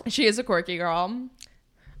girl. She is a quirky girl.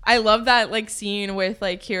 I love that like scene with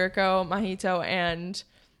like Kiriko, Mahito, and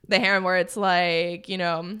the heron where it's like, you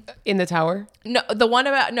know, in the tower. No, the one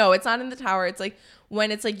about it's not in the tower. It's like when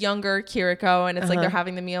it's like younger Kiriko and it's like they're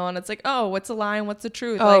having the meal and it's like, oh, what's a lie and what's the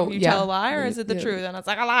truth? Oh, like you tell a lie or is it the truth? And it's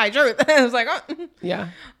like a lie, truth. And it's like, oh. Yeah.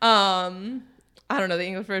 I don't know, the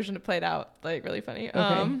English version played out like really funny.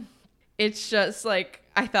 Okay. It's just like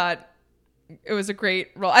I thought it was a great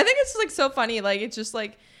role. I think it's just like so funny. Like it's just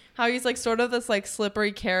like how he's like sort of this like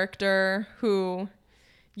slippery character who,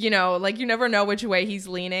 you know, like you never know which way he's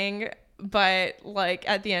leaning, but like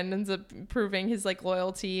at the end ends up proving his like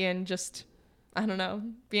loyalty and just, I don't know,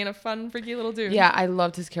 being a fun, freaky little dude. Yeah, I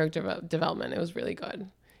loved his character development. It was really good.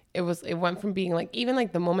 It went from being like, even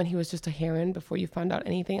like the moment he was just a heron before you found out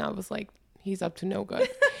anything, I was like, he's up to no good.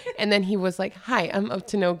 And then he was like, hi, I'm up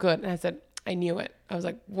to no good. And I said, I knew it. I was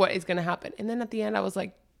like, what is going to happen? And then at the end, I was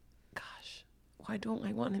like, gosh, why don't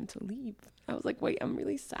I want him to leave? I was like, wait, I'm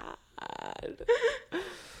really sad.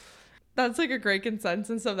 That's like a great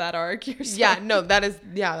consensus of that arc. Yeah, no, that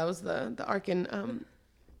was the arc in,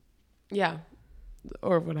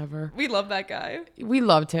 or whatever. We love that guy. We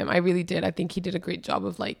loved him. I really did. I think he did a great job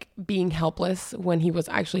of like being helpless when he was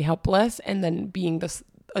actually helpless and then being this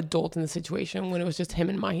adult in the situation when it was just him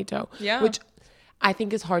and Mahito. Yeah. Which I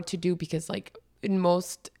think is hard to do because like in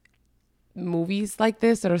most movies like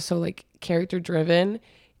this that are so like character driven,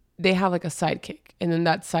 they have like a sidekick and then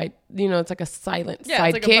that side, you know, it's like a silent sidekick.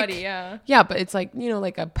 It's like a buddy, yeah. Yeah, but it's like, you know,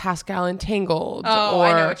 like a Pascal Entangled. Oh,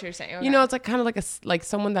 I know what you're saying. Okay. You know, it's like kind of like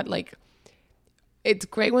someone that like, it's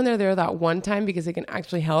great when they're there that one time because they can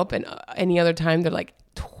actually help, and any other time they're like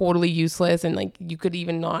totally useless and like you could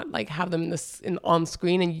even not like have them on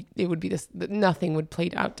screen and it would be this, nothing would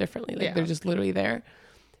play out differently. Like they're just literally there.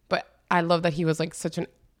 But I love that he was like such an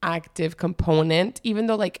active component, even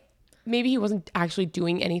though like maybe he wasn't actually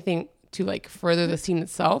doing anything to like further the scene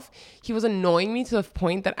itself. He was annoying me to the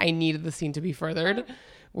point that I needed the scene to be furthered,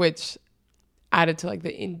 which added to like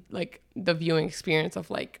the viewing experience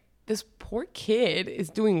of like, this poor kid is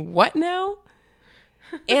doing what now?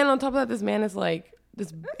 And on top of that, this man is like,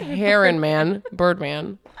 this Birdman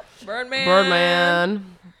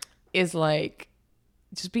is like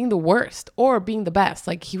just being the worst or being the best.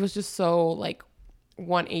 Like he was just so like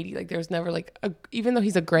 180. Like there's never like, even though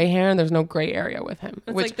he's a gray heron, there's no gray area with him.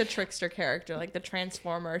 It's like the trickster character, like the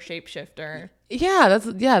transformer shapeshifter. Yeah, that's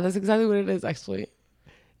exactly what it is actually.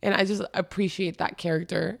 And I just appreciate that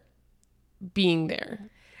character being there.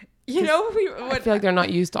 You know, I feel like they're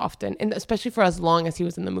not used often, and especially for as long as he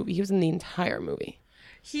was in the movie. He was in the entire movie.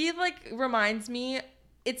 He like reminds me,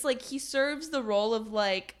 it's like he serves the role of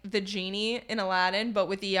like the genie in Aladdin, but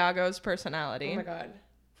with Iago's personality. Oh my god.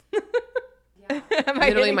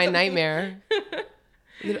 Literally my nightmare.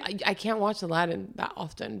 I can't watch Aladdin that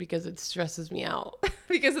often because it stresses me out.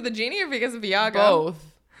 Because of the genie or because of Iago? Both.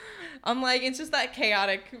 I'm like, it's just that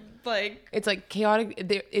chaotic, like. It's like chaotic.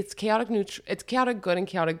 It's chaotic neutral. It's chaotic good and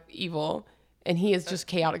chaotic evil. And he is just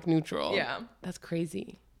chaotic neutral. Yeah. That's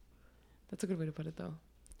crazy. That's a good way to put it, though.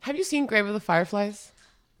 Have you seen Grave of the Fireflies?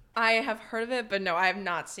 I have heard of it, but no, I have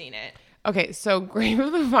not seen it. Okay, so Grave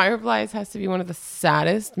of the Fireflies has to be one of the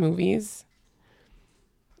saddest movies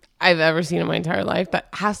I've ever seen in my entire life. That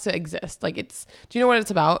has to exist. Like, it's... Do you know what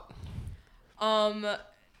it's about?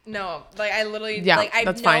 No. Like, I literally... Yeah, like,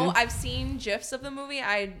 that's fine. I've seen GIFs of the movie.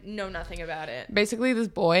 I know nothing about it. Basically, this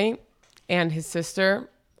boy and his sister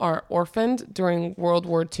are orphaned during World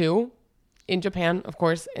War II in Japan, of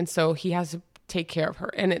course. And so he has to take care of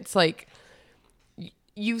her. And it's like...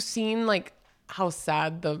 You've seen, like, how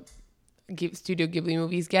sad the Studio Ghibli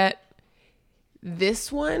movies get.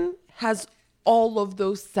 This one has all of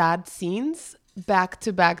those sad scenes back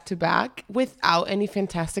to back to back without any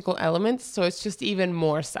fantastical elements. So it's just even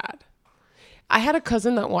more sad. I had a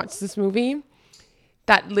cousin that watched this movie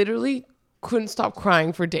that literally couldn't stop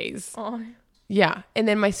crying for days. Oh. Yeah. And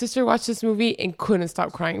then my sister watched this movie and couldn't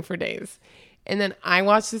stop crying for days. And then I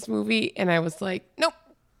watched this movie and I was like, nope,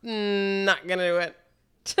 not gonna do it.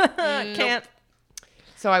 Can't.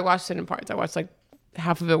 So I watched it in parts. I watched like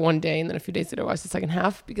half of it one day, and then a few days later I watched the second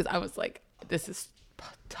half because I was like, this is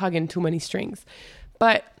tugging too many strings.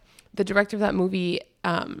 But the director of that movie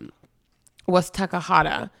was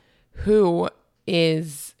Takahata, who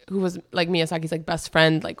was like Miyazaki's like best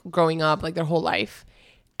friend, like growing up, like their whole life.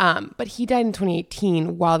 But he died in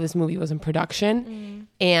 2018 while this movie was in production,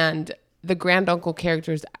 and the granduncle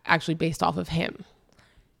character is actually based off of him.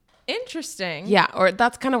 Interesting. Yeah, or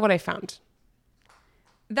that's kind of what I found.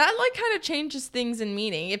 That like kind of changes things in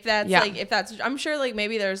meaning. If that's I'm sure like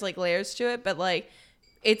maybe there's like layers to it, but like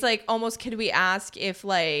it's like almost, could we ask if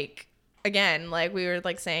like, again, like we were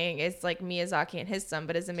like saying, it's like Miyazaki and his son,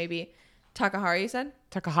 but is it maybe Takahara, you said?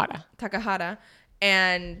 Takahata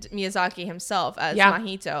and Miyazaki himself as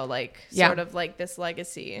Mahito, like sort of like this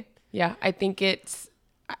legacy. Yeah, I think it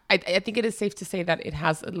is safe to say that it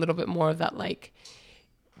has a little bit more of that like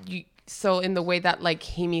so in the way that like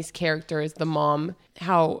Himi's character is the mom,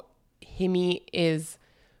 how Himi is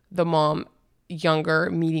the mom younger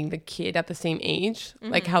meeting the kid at the same age,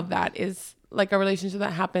 like how that is like a relationship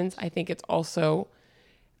that happens. I think it's also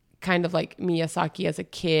kind of like Miyazaki as a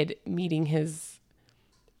kid meeting his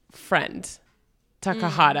friend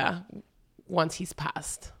Takahata once he's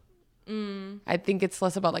passed. I think it's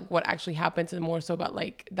less about like what actually happens and more so about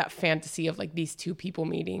like that fantasy of like these two people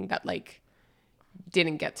meeting that like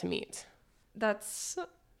didn't get to meet. That's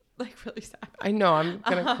like really sad. I know, I'm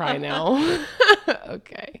gonna cry now.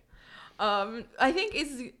 Okay. I think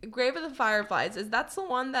is Grave of the Fireflies, that's the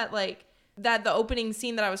one that like that the opening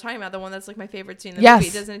scene that I was talking about, the one that's like my favorite scene in the movie.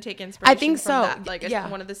 Doesn't it take inspiration? I think from so. That?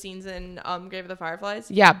 Like one of the scenes in Grave of the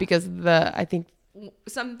Fireflies. Yeah, because I think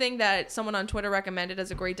something that someone on Twitter recommended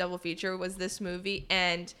as a great double feature was this movie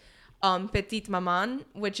and Petite Maman,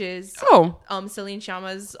 which is Celine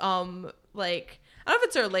Sciamma's like, I don't know if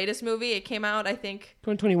it's her latest movie. It came out, I think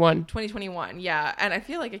 2021. Yeah. And I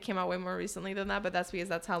feel like it came out way more recently than that, but that's because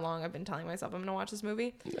that's how long I've been telling myself I'm going to watch this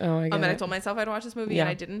movie. Oh, I get and it. I told myself I'd watch this movie and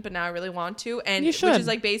I didn't, but now I really want to. And you should. Which is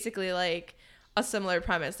like basically like a similar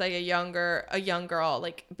premise, like a young girl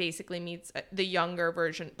like basically meets the younger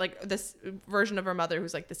version, like this version of her mother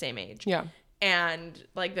who's like the same age. Yeah. And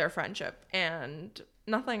like their friendship and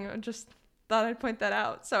nothing, just thought I'd point that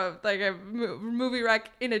out. So like a movie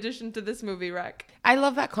rec in addition to this movie rec. I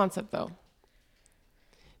love that concept though,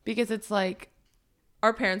 because it's like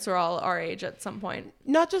our parents were all our age at some point.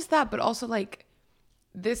 Not just that, but also like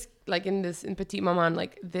this, like in Petite Maman,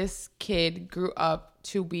 like this kid grew up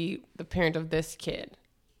to be the parent of this kid.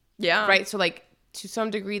 Yeah. Right. So like to some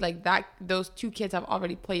degree, like that, those two kids have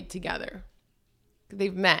already played together.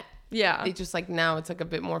 They've met. Yeah. They just like now it's like a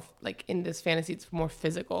bit more like in this fantasy, it's more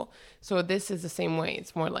physical. So this is the same way.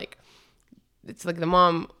 It's more like, it's like the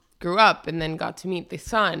mom grew up and then got to meet the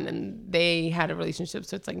son and they had a relationship.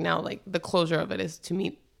 So it's like now like the closure of it is to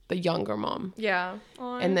meet the younger mom. Yeah.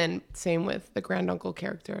 And then same with the granduncle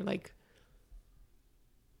character, like,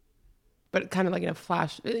 but kind of like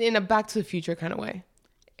in a Back to the Future kind of way.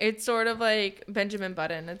 It's sort of like Benjamin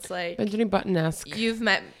Button. It's like Benjamin Button-esque. You've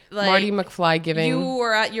met like Marty McFly giving. You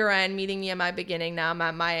were at your end meeting me at my beginning. Now I'm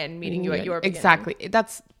at my end meeting you at your beginning. Exactly.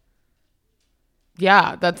 That's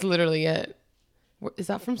literally it. Is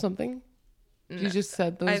that from something? You just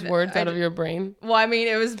said those words out of your brain. Well, I mean,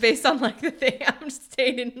 it was based on like the thing I'm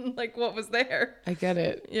stating, like what was there. I get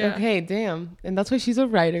it. Yeah. Okay, damn. And that's why she's a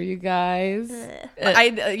writer, you guys.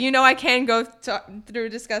 I can go through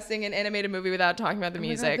discussing an animated movie without talking about the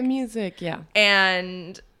music. The music, yeah.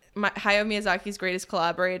 And Hayao Miyazaki's greatest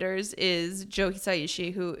collaborators is Joe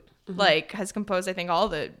Hisaishi, who like has composed, I think, all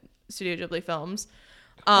the Studio Ghibli films.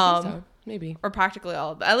 I think so. Maybe. Or practically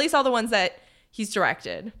all of them. At least all the ones that he's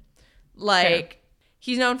directed. Like,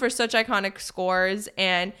 he's known for such iconic scores.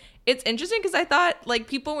 And it's interesting because I thought, like,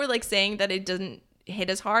 people were, like, saying that it doesn't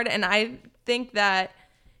hit as hard. And I think that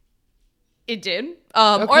it did.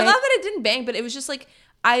 Or not that it didn't bang, but it was just, like,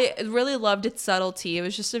 I really loved its subtlety. It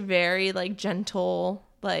was just a very, like, gentle,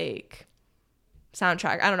 like,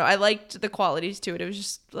 soundtrack. I don't know. I liked the qualities to it. It was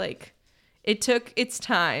just, like... It took its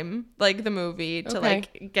time, like the movie, to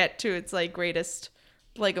like get to its like greatest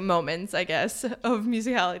like moments, I guess, of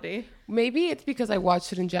musicality. Maybe it's because I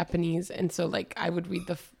watched it in Japanese, and so like I would read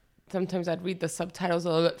sometimes I'd read the subtitles a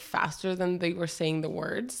little bit faster than they were saying the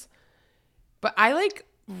words. But I like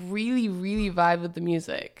really, really vibe with the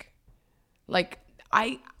music. Like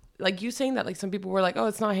you saying that, like some people were like, "Oh,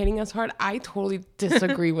 it's not hitting us hard." I totally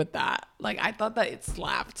disagree with that. Like I thought that it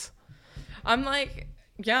slapped. I'm like.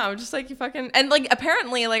 Yeah, I'm just like, you fucking... And, like,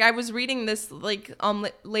 apparently, like, I was reading this, like,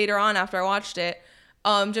 later on after I watched it.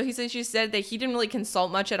 Joe Hisaishi said that he didn't really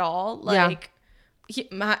consult much at all. Like,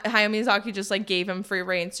 Hayao Miyazaki just, like, gave him free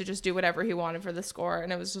reins to just do whatever he wanted for the score.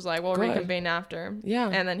 And it was just like, we'll reconvene after. Yeah.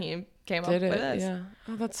 And then he came up with this. Yeah.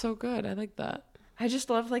 Oh, that's so good. I like that. I just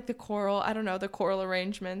love, like, the choral... I don't know, the choral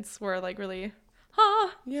arrangements were, like, really...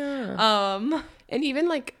 Yeah. And even,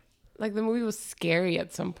 like the movie was scary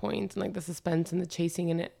at some point, and like the suspense and the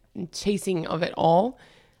chasing of it all,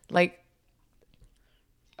 like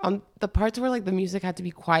on the parts where like the music had to be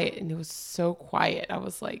quiet and it was so quiet, I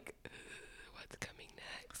was like, what's coming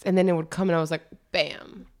next? And then it would come and I was like,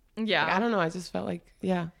 bam. Yeah. Like, I don't know. I just felt like,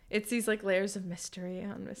 yeah. It's these like layers of mystery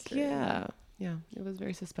on mystery. Yeah. Yeah. It was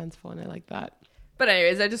very suspenseful and I like that. But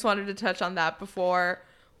anyways, I just wanted to touch on that before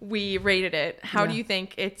we rated it. How do you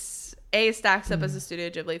think it stacks up as a Studio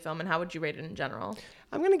Ghibli film, and how would you rate it in general?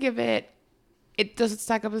 I'm going to give it does it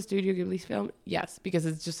stack up as a Studio Ghibli film? Yes, because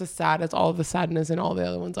it's just as sad as all of the sadness and all the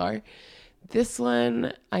other ones are. This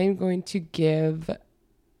one, I'm going to give...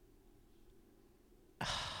 I'm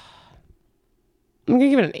going to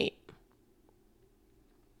give it an 8.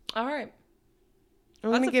 All right. I'm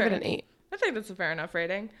going to give it an 8. I think that's a fair enough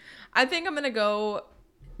rating. I think I'm going to go...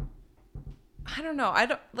 I don't know. I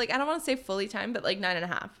don't want to say fully timed, but like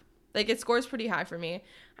 9.5. Like it scores pretty high for me.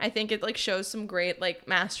 I think it like shows some great like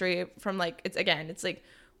mastery from like it's like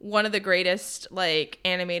one of the greatest like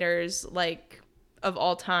animators like of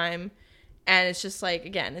all time, and it's just like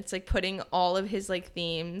again it's like putting all of his like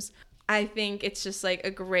themes. I think it's just like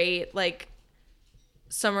a great like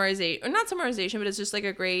summarization, or not summarization, but it's just like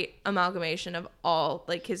a great amalgamation of all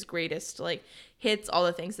like his greatest like hits, all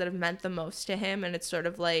the things that have meant the most to him, and it's sort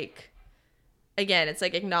of like. Again, it's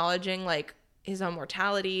like acknowledging like his own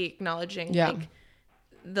mortality, acknowledging like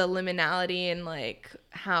the liminality and like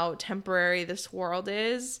how temporary this world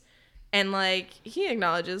is. And like he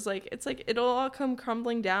acknowledges like it's like it'll all come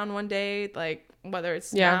crumbling down one day, like whether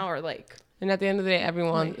it's now or like. And at the end of the day,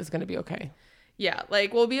 everyone is going to be okay. Yeah,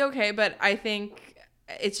 like we'll be okay. But I think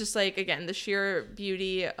it's just like, again, the sheer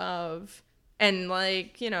beauty of and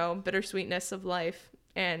like, you know, bittersweetness of life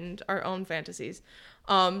and our own fantasies.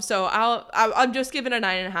 So I'll just give it a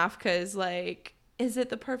 9.5 because like, is it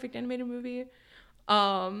the perfect animated movie?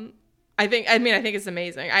 I think it's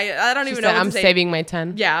amazing. I don't even know. I'm saving my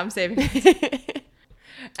 10. Yeah, I'm saving my 10.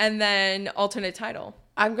 And then alternate title.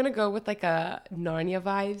 I'm gonna go with like a Narnia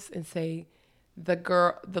vibes and say the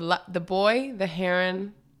girl, the boy, the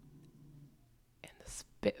heron, and the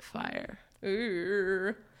Spitfire.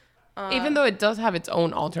 Ooh. Even though it does have its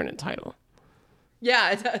own alternate title.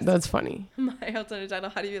 Yeah, it does. That's funny. My alternate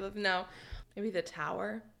title, how do you live now? Maybe The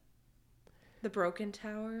Tower. The Broken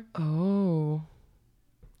Tower. Oh.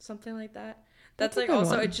 Something like that. That's like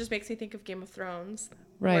also, it just makes me think of Game of Thrones.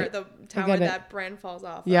 Right. Where the tower that Bran falls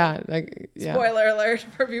off. Yeah. Of. Like, yeah. Spoiler alert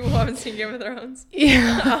for people who haven't seen Game of Thrones.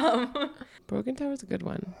 Yeah. Broken Tower is a good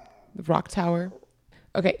one. The Rock Tower.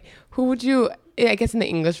 Okay. Who would you, I guess in the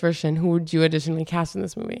English version, who would you additionally cast in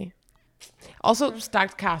this movie? Also,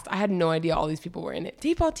 stacked cast. I had no idea all these people were in it.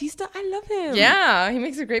 Dave Bautista, I love him. Yeah, he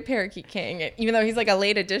makes a great Parakeet King. Even though he's like a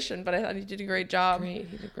late addition, but I thought he did a great job. Great,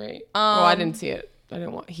 he did great. Well, I didn't see it. I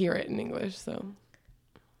didn't hear it in English, so.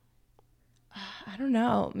 I don't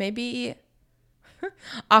know. Maybe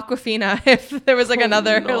Awkwafina, if there was like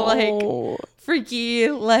another like freaky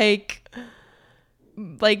like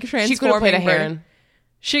transforming. She could have played a heron.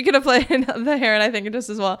 She could have played the heron, I think, just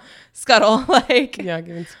as well. Scuttle, like. Yeah,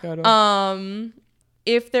 give it Scuttle.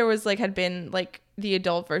 If there was, like, had been, like, the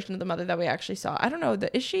adult version of the mother that we actually saw. I don't know.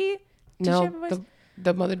 Is she? No, she have a voice?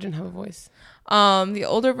 The mother didn't have a voice. The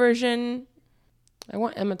older version. I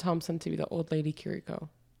want Emma Thompson to be the old lady Kiriko.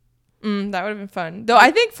 That would have been fun. Though I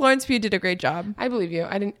think Florence Pugh did a great job. I believe you.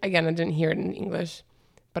 I didn't hear it in English,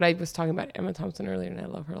 but I was talking about Emma Thompson earlier, and I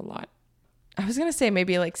love her a lot. I was gonna say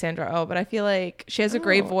maybe like Sandra Oh, but I feel like she has a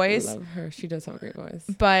great voice. I love her. She does have a great voice.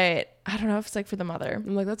 But I don't know if it's like for the mother.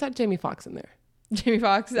 I'm like, let's add Jamie Foxx in there. Jamie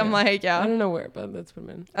Foxx. Yeah. I'm like, yeah. I don't know where, but let's put him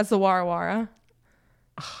in. As the Wara Wara.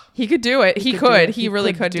 He could do it. He could. He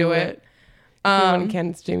really could do it. If anyone can,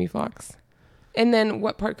 it's Jamie Foxx. And then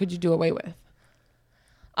what part could you do away with?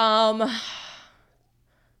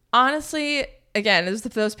 Honestly, again, it was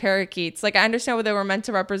those parakeets. Like, I understand what they were meant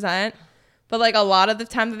to represent, but like a lot of the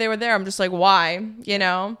time that they were there, I'm just like, why? You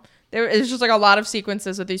know, it's just like a lot of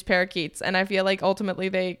sequences with these parakeets, and I feel like ultimately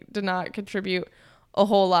they did not contribute a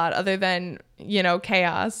whole lot other than, you know,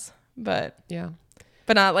 chaos. But yeah,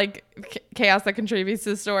 but not like chaos that contributes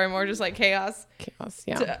to the story, more just like chaos.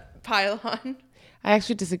 Yeah. To pile on. I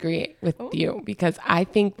actually disagree with you because I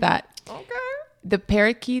think that the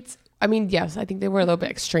parakeets, I mean, yes, I think they were a little bit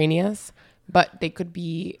extraneous, but they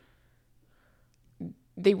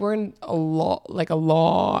weren't a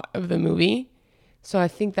law of the movie. So I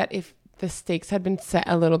think that if the stakes had been set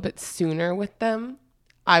a little bit sooner with them,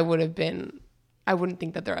 I wouldn't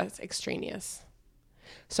think that they're as extraneous.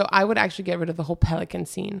 So I would actually get rid of the whole pelican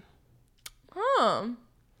scene.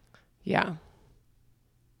 Yeah.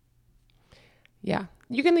 Yeah.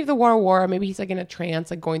 You can leave the war. Maybe he's like in a trance,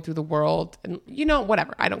 like going through the world and, you know,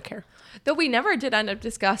 whatever. I don't care. Though we never did end up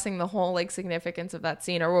discussing the whole like significance of that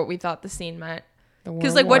scene or what we thought the scene meant.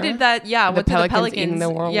 Because like what did that, what did the pelicans, the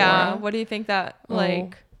war war. What do you think that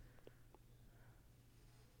like?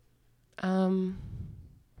 Well,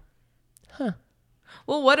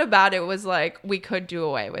 what about it was like, we could do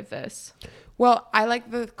away with this? Well, I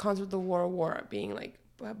like the concept of the war being like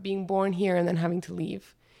being born here and then having to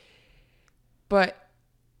leave. But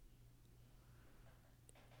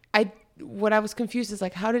what I was confused is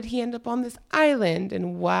like, how did he end up on this island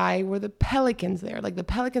and why were the pelicans there? Like the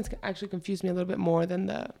pelicans actually confused me a little bit more than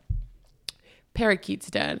the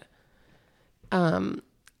parakeets did. And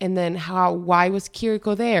then why was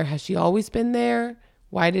Kiriko there? Has she always been there?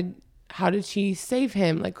 How did she save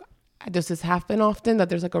him? Like, does this happen often that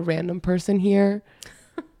there's like a random person here?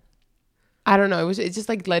 I don't know. It just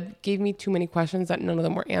like gave me too many questions that none of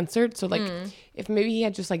them were answered. So like, if maybe he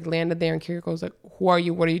had just like landed there and Kiriko was like, "Who are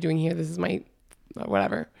you? What are you doing here? This is my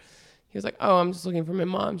whatever." He was like, "Oh, I'm just looking for my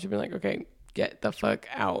mom." She'd be like, "Okay, get the fuck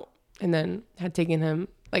out," and then had taken him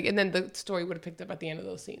like, and then the story would have picked up at the end of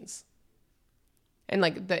those scenes. And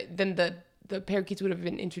like the parakeets would have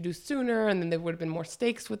been introduced sooner, and then there would have been more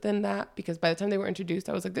stakes within that, because by the time they were introduced,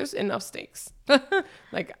 I was like, "There's enough stakes."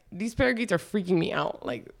 Like these parakeets are freaking me out.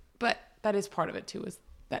 Like, but that is part of it too, is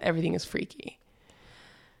that everything is freaky.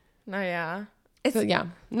 No, yeah.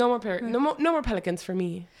 No more pelicans for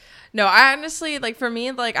me. No, I honestly, like, for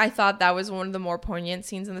me, like, I thought that was one of the more poignant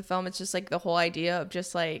scenes in the film. It's just like the whole idea of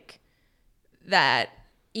just like that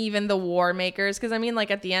even the war makers, because I mean,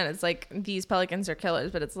 like, at the end, it's like these pelicans are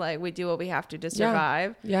killers, but it's like we do what we have to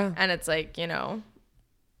survive. Yeah. And it's like, you know,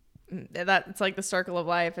 that it's like the circle of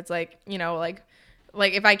life. It's like, you know, like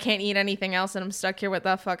if I can't eat anything else and I'm stuck here, what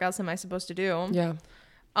the fuck else am I supposed to do? Yeah.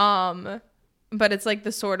 But it's like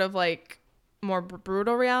the sort of like more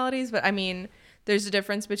brutal realities. But I mean, there's a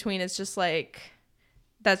difference between, it's just like,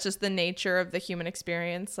 that's just the nature of the human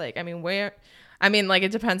experience. Like, I mean, like,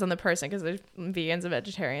 it depends on the person, because there's vegans and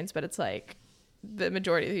vegetarians, but it's like the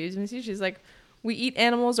majority of the human species, like, we eat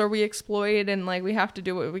animals or we exploit, and like we have to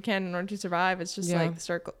do what we can in order to survive. It's just like the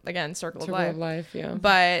circle of life. Yeah.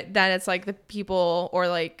 But then it's like the people or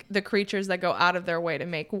like the creatures that go out of their way to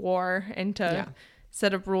make war and to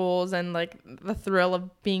set up rules, and like the thrill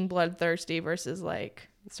of being bloodthirsty versus like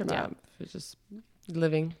survival. Yeah, it's just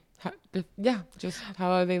living. Just how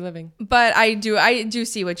are they living? But I do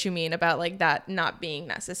see what you mean about like that not being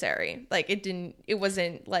necessary. Like it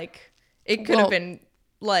wasn't like, it could have been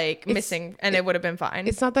like missing and it would have been fine.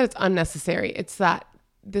 It's not that it's unnecessary. It's that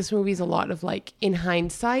this movie's a lot of like, in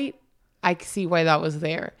hindsight, I see why that was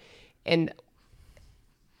there. And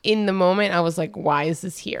in the moment, I was like, why is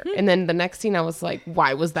this here? And then the next scene, I was like,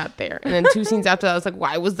 why was that there? And then 2 scenes after that, I was like,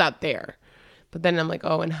 why was that there? But then I'm like,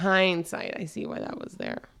 oh, in hindsight, I see why that was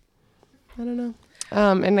there. I don't know.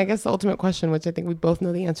 And I guess the ultimate question, which I think we both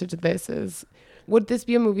know the answer to this, is, would this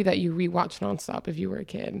be a movie that you rewatch nonstop if you were a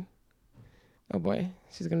kid? Oh boy,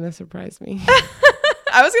 she's going to surprise me.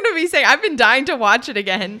 I was going to be saying, I've been dying to watch it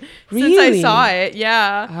again since I saw it.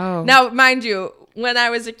 Yeah. Oh. Now, mind you, when I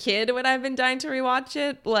was a kid, would I have been dying to rewatch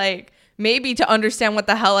it? Like, maybe to understand what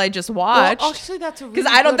the hell I just watched. Well, actually, that's a really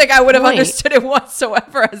because I don't think I would have understood it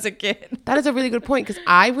whatsoever as a kid. That is a really good point, because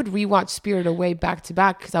I would rewatch Spirited Away back to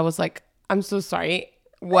back because I was like, I'm so sorry.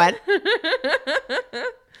 What?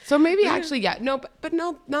 So maybe actually, yeah, no, but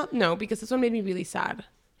no, because this one made me really sad,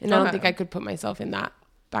 and I don't think I could put myself in that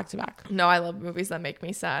back to back. No, I love movies that make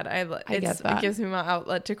me sad. I get that. It gives me my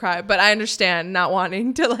outlet to cry, but I understand not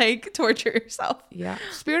wanting to like torture yourself. Yeah,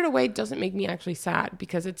 Spirited Away doesn't make me actually sad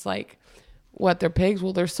because it's like, what, they're pigs?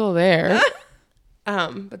 Well, they're still there.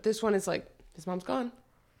 But this one is like, his mom's gone.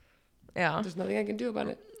 Yeah, there's nothing I can do about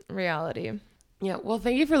it. Reality. Yeah, well,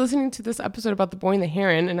 thank you for listening to this episode about The Boy and the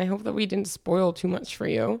Heron, and I hope that we didn't spoil too much for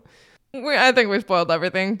you. I think we spoiled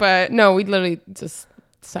everything, but... No, we literally just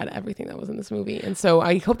said everything that was in this movie. And so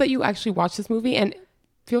I hope that you actually watch this movie, and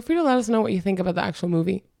feel free to let us know what you think about the actual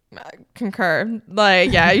movie. Concur.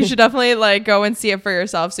 Like, yeah, you should definitely like go and see it for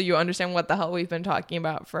yourself so you understand what the hell we've been talking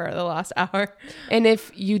about for the last hour. And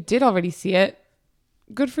if you did already see it,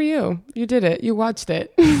 good for you. You did it. You watched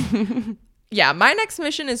it. Yeah, my next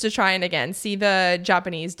mission is to try and again see the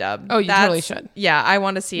Japanese dub. Oh, you totally should. Yeah, I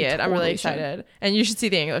want to see it. I'm really excited. And you should see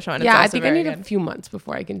the English one. Yeah, I think I need a few months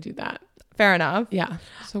before I can do that. Fair enough. Yeah.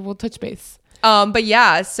 So we'll touch base. But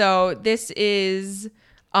yeah, so this is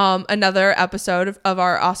another episode of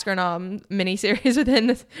our Oscar nom miniseries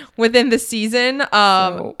within the season.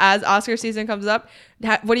 As Oscar season comes up,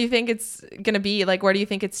 what do you think it's gonna be? Like, where do you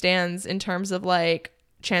think it stands in terms of like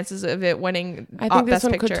chances of it winning? I think this Best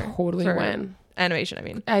one Picture could totally win. Animation, I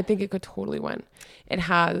mean. I think it could totally win. It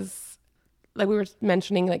has, like we were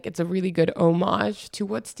mentioning, like it's a really good homage to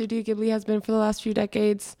what Studio Ghibli has been for the last few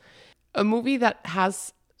decades. A movie that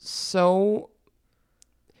has so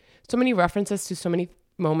many references to so many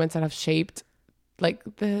moments that have shaped like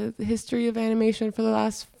the history of animation for the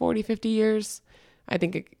last 40, 50 years. I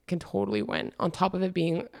think it can totally win, on top of it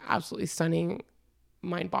being absolutely stunning,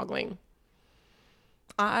 mind-boggling.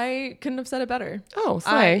 I couldn't have said it better. Oh,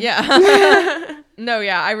 slay. Yeah. No,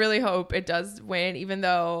 yeah, I really hope it does win, even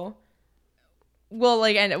though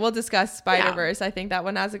we'll discuss Spider-Verse. Yeah. I think that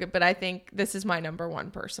one has a good, but I think this is my number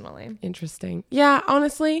one personally. Interesting. Yeah,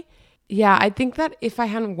 honestly. Yeah, I think that if I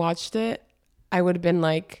hadn't watched it, I would have been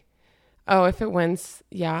like, oh, if it wins,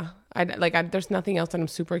 yeah. There's nothing else that I'm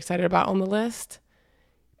super excited about on the list.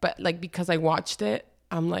 But like, because I watched it,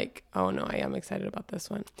 I'm like, oh no, I am excited about this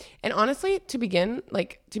one. And honestly, to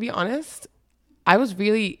be honest, I was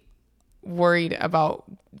really worried about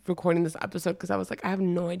recording this episode because I was like, I have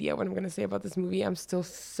no idea what I'm going to say about this movie. I'm still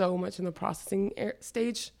so much in the processing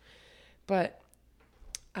stage. But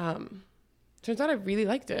turns out I really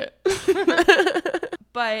liked it.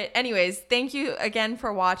 But anyways, thank you again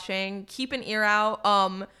for watching. Keep an ear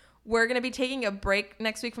out. We're going to be taking a break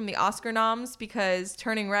next week from the Oscar noms because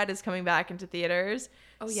Turning Red is coming back into theaters.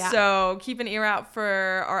 Oh, yeah. So keep an ear out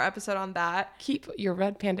for our episode on that. Keep your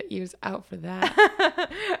red panda ears out for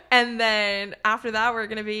that. And then after that, we're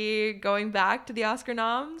going to be going back to the Oscar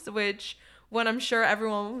noms, which one I'm sure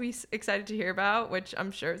everyone will be excited to hear about, which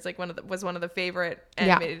I'm sure is like was one of the favorite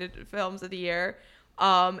animated films of the year.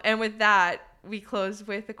 And with that, we close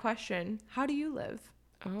with a question. How do you live?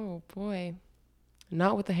 Oh, boy.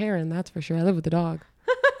 Not with the heron, that's for sure. I live with the dog.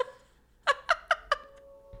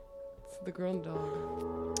 It's the girl and the dog.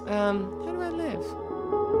 How do I live? That's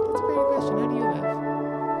a great question. How do you live?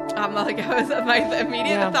 I'm like, my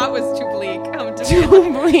immediate thought was too bleak. Too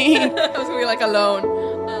bleak. I was gonna be like alone.